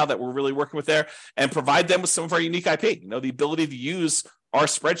agent now that we're really working with there, and provide them with some of our unique IP, the ability to use our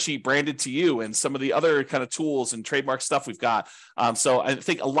spreadsheet branded to you and some of the other kind of tools and trademark stuff we've got. So I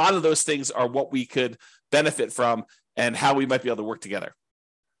think a lot of those things are what we could benefit from and how we might be able to work together.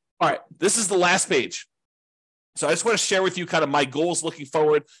 All right, this is the last page. So I just want to share with you kind of my goals looking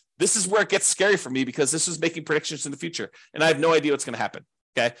forward. This is where it gets scary for me because this is making predictions in the future and I have no idea what's going to happen.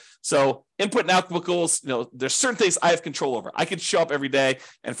 Okay. So input and output goals, there's certain things I have control over. I can show up every day.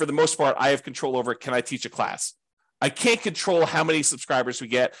 And for the most part, I have control over, can I teach a class? I can't control how many subscribers we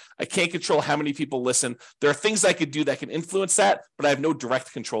get. I can't control how many people listen. There are things I could do that can influence that, but I have no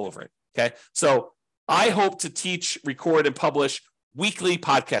direct control over it. Okay. So I hope to teach, record, and publish weekly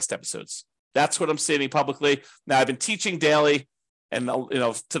podcast episodes. That's what I'm stating publicly. Now, I've been teaching daily, and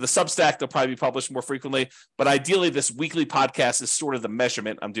to the Substack, they'll probably be published more frequently. But ideally, this weekly podcast is sort of the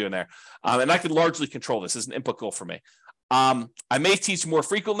measurement I'm doing there. And I can largely control this as an input goal for me. I may teach more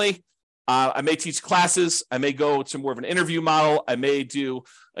frequently. I may teach classes. I may go to more of an interview model. I may do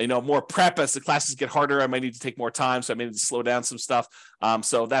more prep as the classes get harder. I might need to take more time, so I may need to slow down some stuff.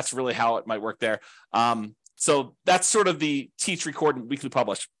 So that's really how it might work there. So that's sort of the teach, record, and weekly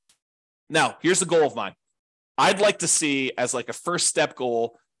publish. Now, here's a goal of mine. I'd like to see as like a first step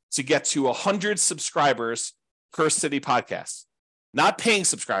goal to get to 100 subscribers per city podcast, not paying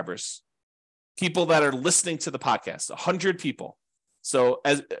subscribers, people that are listening to the podcast, 100 people. So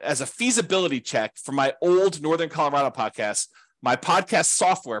as a feasibility check for my old Northern Colorado podcast, my podcast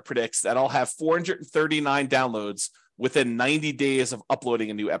software predicts that I'll have 439 downloads within 90 days of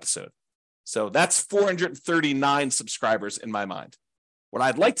uploading a new episode. So that's 439 subscribers in my mind. What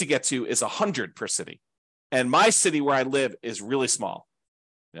I'd like to get to is 100 per city. And my city where I live is really small,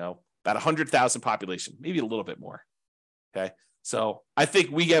 about 100,000 population, maybe a little bit more. Okay. So I think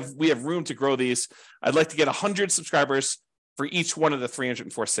we have room to grow these. I'd like to get 100 subscribers for each one of the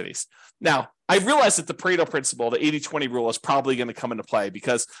 304 cities. Now, I realize that the Pareto principle, the 80-20 rule, is probably going to come into play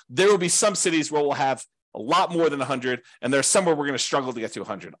because there will be some cities where we'll have a lot more than 100, and there's somewhere we're going to struggle to get to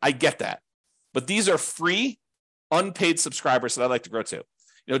 100. I get that. But these are free, unpaid subscribers that I'd like to grow to.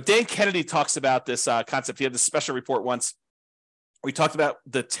 Dan Kennedy talks about this concept. He had this special report once. We talked about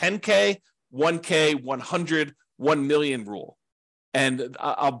the 10K, 1K, 100, 1 million rule. And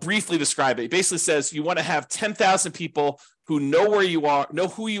I'll briefly describe it. It basically says you want to have 10,000 people who know where you are, know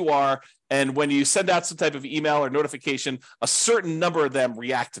who you are, and when you send out some type of email or notification, a certain number of them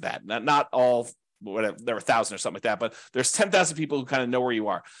react to that. Not all, whatever, there are 1,000 or something like that, but there's 10,000 people who kind of know where you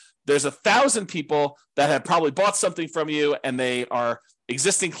are. There's 1,000 people that have probably bought something from you, and they are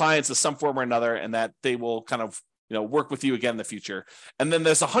existing clients of some form or another, and that they will kind of work with you again in the future. And then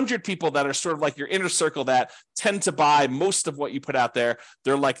there's 100 people that are sort of like your inner circle that tend to buy most of what you put out there.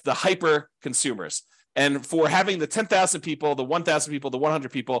 They're like the hyper consumers. And for having the 10,000 people, the 1,000 people, the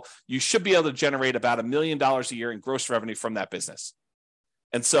 100 people, you should be able to generate about $1 million a year in gross revenue from that business.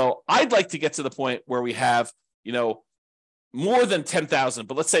 And so I'd like to get to the point where we have, more than 10,000,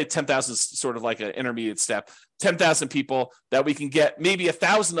 but let's say 10,000 is sort of like an intermediate step, 10,000 people that we can get maybe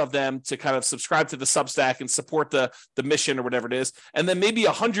 1,000 of them to kind of subscribe to the Substack and support the mission or whatever it is. And then maybe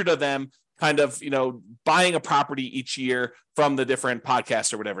 100 of them kind of, buying a property each year from the different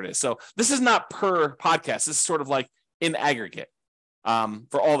podcasts or whatever it is. So this is not per podcast. This is sort of like in aggregate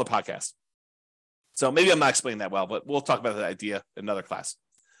for all the podcasts. So maybe I'm not explaining that well, but we'll talk about that idea in another class.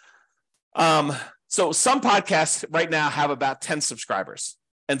 So some podcasts right now have about 10 subscribers,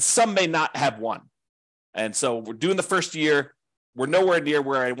 and some may not have one. And so we're doing the first year. We're nowhere near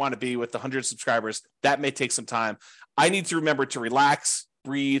where I want to be with the 100 subscribers. That may take some time. I need to remember to relax,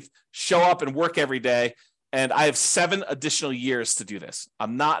 breathe, show up and work every day. And I have 7 additional years to do this.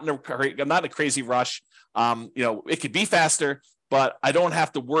 I'm not in a crazy rush. It could be faster, but I don't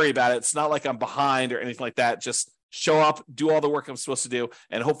have to worry about it. It's not like I'm behind or anything like that. Just show up, do all the work I'm supposed to do,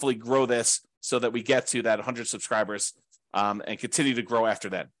 and hopefully grow this so that we get to that 100 subscribers and continue to grow after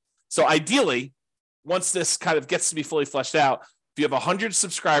that. So ideally, once this kind of gets to be fully fleshed out, if you have 100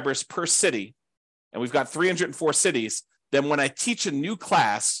 subscribers per city, and we've got 304 cities, then when I teach a new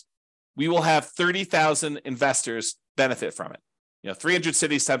class, we will have 30,000 investors benefit from it. 300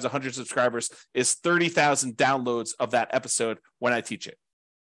 cities times 100 subscribers is 30,000 downloads of that episode when I teach it.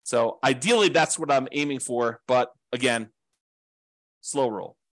 So ideally, that's what I'm aiming for. But again, slow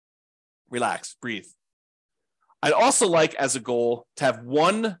roll. Relax, breathe. I'd also like as a goal to have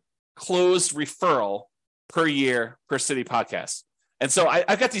 1 closed referral per year per city podcast. And so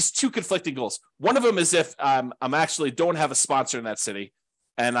I've got these 2 conflicting goals. One of them is if I'm actually don't have a sponsor in that city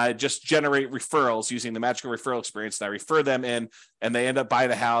and I just generate referrals using the magical referral experience, and I refer them in and they end up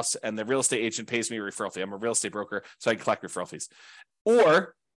buying a house and the real estate agent pays me a referral fee. I'm a real estate broker, so I can collect referral fees.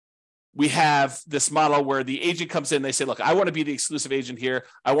 Or we have this model where the agent comes in, they say, look, I want to be the exclusive agent here.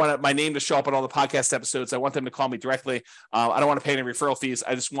 I want my name to show up on all the podcast episodes. I want them to call me directly. I don't want to pay any referral fees.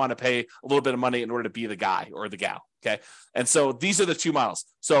 I just want to pay a little bit of money in order to be the guy or the gal. Okay. And so these are the 2 models.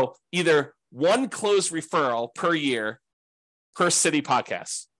 So either 1 closed referral per year per city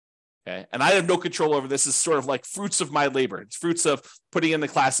podcast. Okay. And I have no control over this. It's sort of like fruits of my labor. It's fruits of putting in the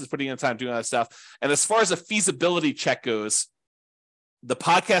classes, putting in the time, doing all that stuff. And as far as a feasibility check goes, the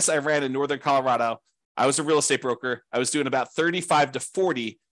podcast I ran in Northern Colorado, I was a real estate broker. I was doing about 35 to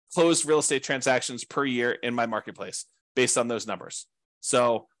 40 closed real estate transactions per year in my marketplace based on those numbers.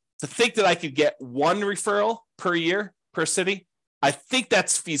 So to think that I could get 1 referral per year per city, I think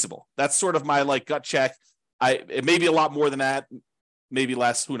that's feasible. That's sort of my gut check. It may be a lot more than that, maybe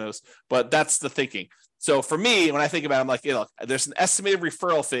less, who knows, but that's the thinking. So for me, when I think about it, I'm like, look, there's an estimated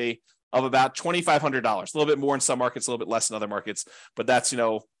referral fee of about $2,500, a little bit more in some markets, a little bit less in other markets, but that's,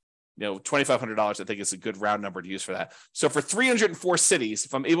 $2,500, I think is a good round number to use for that. So for 304 cities,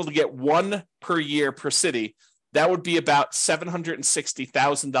 if I'm able to get 1 per year per city, that would be about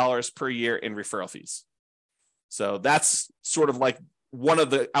 $760,000 per year in referral fees. So that's sort of like one of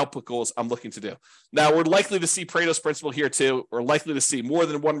the output goals I'm looking to do. Now, we're likely to see Pareto's principle here too. We're likely to see more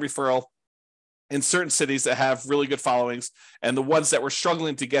than 1 referral in certain cities that have really good followings, and the ones that we're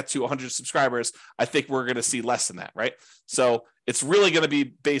struggling to get to 100 subscribers, I think we're going to see less than that, right? So it's really going to be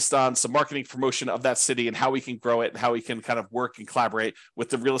based on some marketing promotion of that city and how we can grow it and how we can kind of work and collaborate with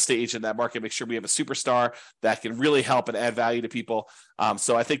the real estate agent in that market, make sure we have a superstar that can really help and add value to people.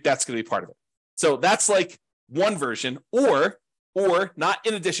 So I think that's going to be part of it. So that's like one version, or not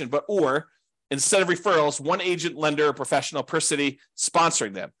in addition, but instead of referrals, one agent, lender, or professional per city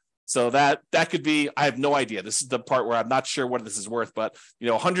sponsoring them. So that could be, I have no idea. This is the part where I'm not sure what this is worth, but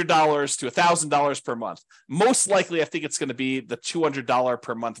 $100 to $1,000 per month. Most likely, I think it's going to be the $200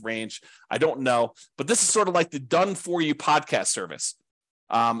 per month range. I don't know, but this is sort of like the done for you podcast service.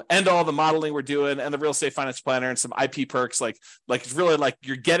 And all the modeling we're doing and the real estate finance planner and some IP perks, like it's really like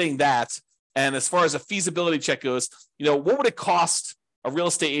you're getting that. And as far as a feasibility check goes, what would it cost a real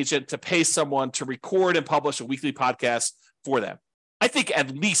estate agent to pay someone to record and publish a weekly podcast for them? I think at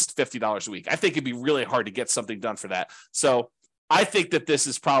least $50 a week. I think it'd be really hard to get something done for that. So I think that this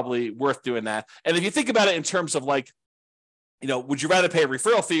is probably worth doing that. And if you think about it in terms of would you rather pay a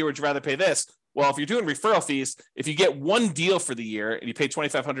referral fee or would you rather pay this? Well, if you're doing referral fees, if you get one deal for the year and you pay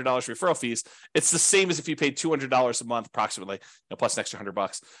 $2,500 referral fees, it's the same as if you paid $200 a month, approximately, plus an extra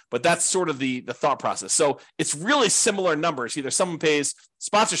 $100. But that's sort of the thought process. So it's really similar numbers. Either someone pays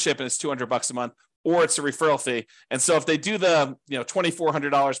sponsorship and it's $200 a month, or it's a referral fee. And so if they do the,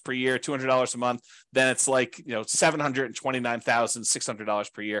 $2,400 per year, $200 a month, then it's like,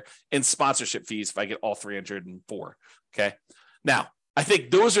 $729,600 per year in sponsorship fees if I get all 304. Okay. Now, I think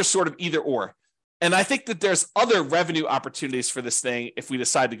those are sort of either or. And I think that there's other revenue opportunities for this thing if we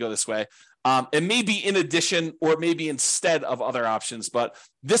decide to go this way. It may be in addition or maybe instead of other options, but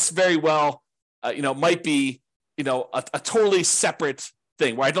this very well, might be, a totally separate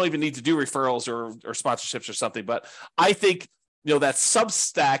thing where I don't even need to do referrals or sponsorships or something. But I think, that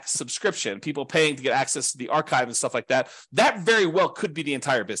Substack subscription, people paying to get access to the archive and stuff like that, that very well could be the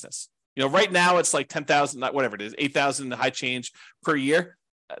entire business. Right now it's like 10,000, whatever it is, 8,000 high change per year.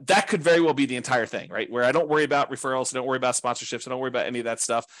 That could very well be the entire thing, right? Where I don't worry about referrals, I don't worry about sponsorships, I don't worry about any of that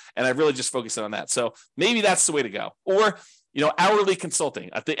stuff. And I really just focus on that. So maybe that's the way to go. Or, hourly consulting.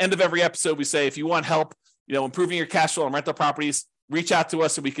 At the end of every episode, we say, if you want help, improving your cash flow on rental properties, reach out to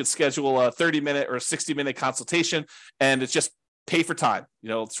us and we could schedule a 30-minute or 60-minute consultation. And it's just pay for time,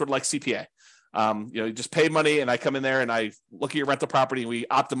 sort of like CPA. You just pay money and I come in there and I look at your rental property and we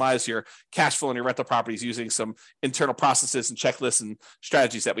optimize your cash flow on your rental properties using some internal processes and checklists and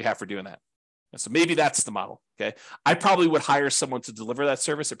strategies that we have for doing that. And so maybe that's the model. Okay. I probably would hire someone to deliver that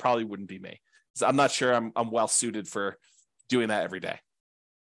service. It probably wouldn't be me. So I'm not sure I'm well suited for doing that every day.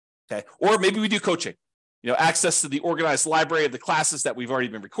 Okay. Or maybe we do coaching. Access to the organized library of the classes that we've already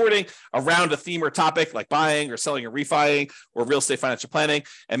been recording around a theme or topic like buying or selling or refining or real estate financial planning,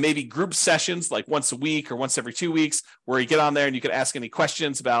 and maybe group sessions like once a week or once every 2 weeks where you get on there and you can ask any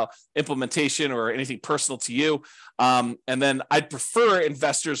questions about implementation or anything personal to you. And then I'd prefer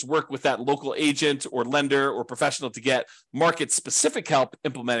investors work with that local agent or lender or professional to get market specific help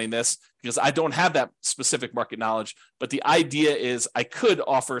implementing this, because I don't have that specific market knowledge. But the idea is I could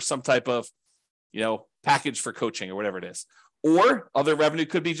offer some type of package for coaching or whatever it is. Or other revenue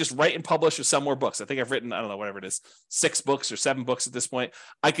could be just write and publish or sell more books. I think I've written, whatever it is, 6 books or 7 books at this point.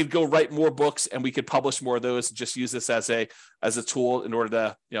 I could go write more books and we could publish more of those and just use this as a tool in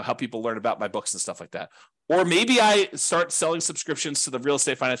order to, help people learn about my books and stuff like that. Or maybe I start selling subscriptions to the real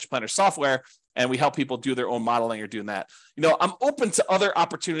estate financial planner software and we help people do their own modeling or doing that. I'm open to other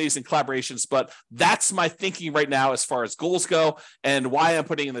opportunities and collaborations, but that's my thinking right now as far as goals go and why I'm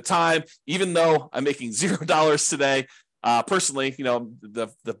putting in the time, even though I'm making $0 today. Personally,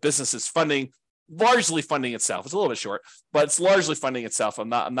 the business is largely funding itself. It's a little bit short, but it's largely funding itself. I'm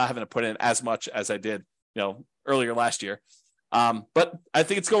not having to put in as much as I did, earlier last year. But I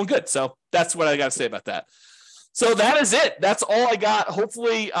think it's going good. So that's what I got to say about that. So that is it. That's all I got.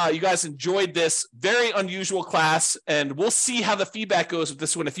 Hopefully you guys enjoyed this very unusual class, and we'll see how the feedback goes with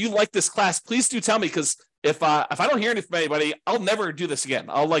this one. If you like this class, please do tell me, because if I don't hear anything from anybody, I'll never do this again.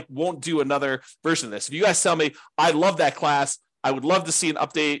 Won't do another version of this. If you guys tell me, I love that class, I would love to see an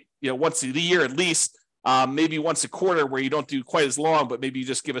update, once a year at least, maybe once a quarter where you don't do quite as long, but maybe you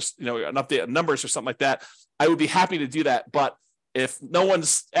just give us, an update on numbers or something like that. I would be happy to do that. But if no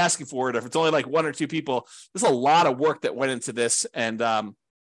one's asking for it, if it's only like 1 or 2 people, there's a lot of work that went into this. And I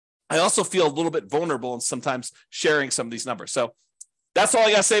also feel a little bit vulnerable in sometimes sharing some of these numbers. So that's all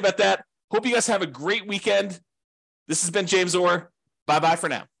I got to say about that. Hope you guys have a great weekend. This has been James Orr. Bye-bye for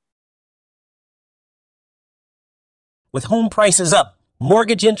now. With home prices up,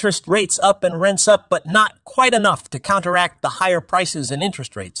 mortgage interest rates up, and rents up, but not quite enough to counteract the higher prices and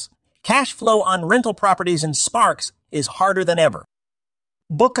interest rates, Cash flow on rental properties in Sparks is harder than ever.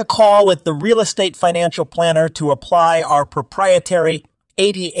 Book a call with the Real Estate Financial Planner to apply our proprietary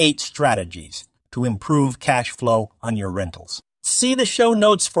 88 strategies to improve cash flow on your rentals. See the show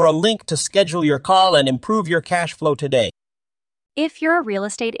notes for a link to schedule your call and improve your cash flow today. If you're a real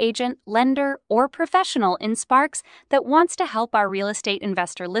estate agent, lender, or professional in Sparks that wants to help our real estate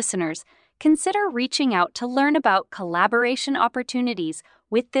investor listeners, consider reaching out to learn about collaboration opportunities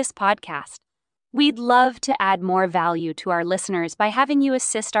with this podcast. We'd love to add more value to our listeners by having you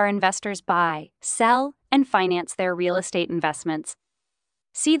assist our investors buy, sell, and finance their real estate investments.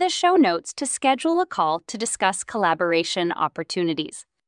 See the show notes to schedule a call to discuss collaboration opportunities.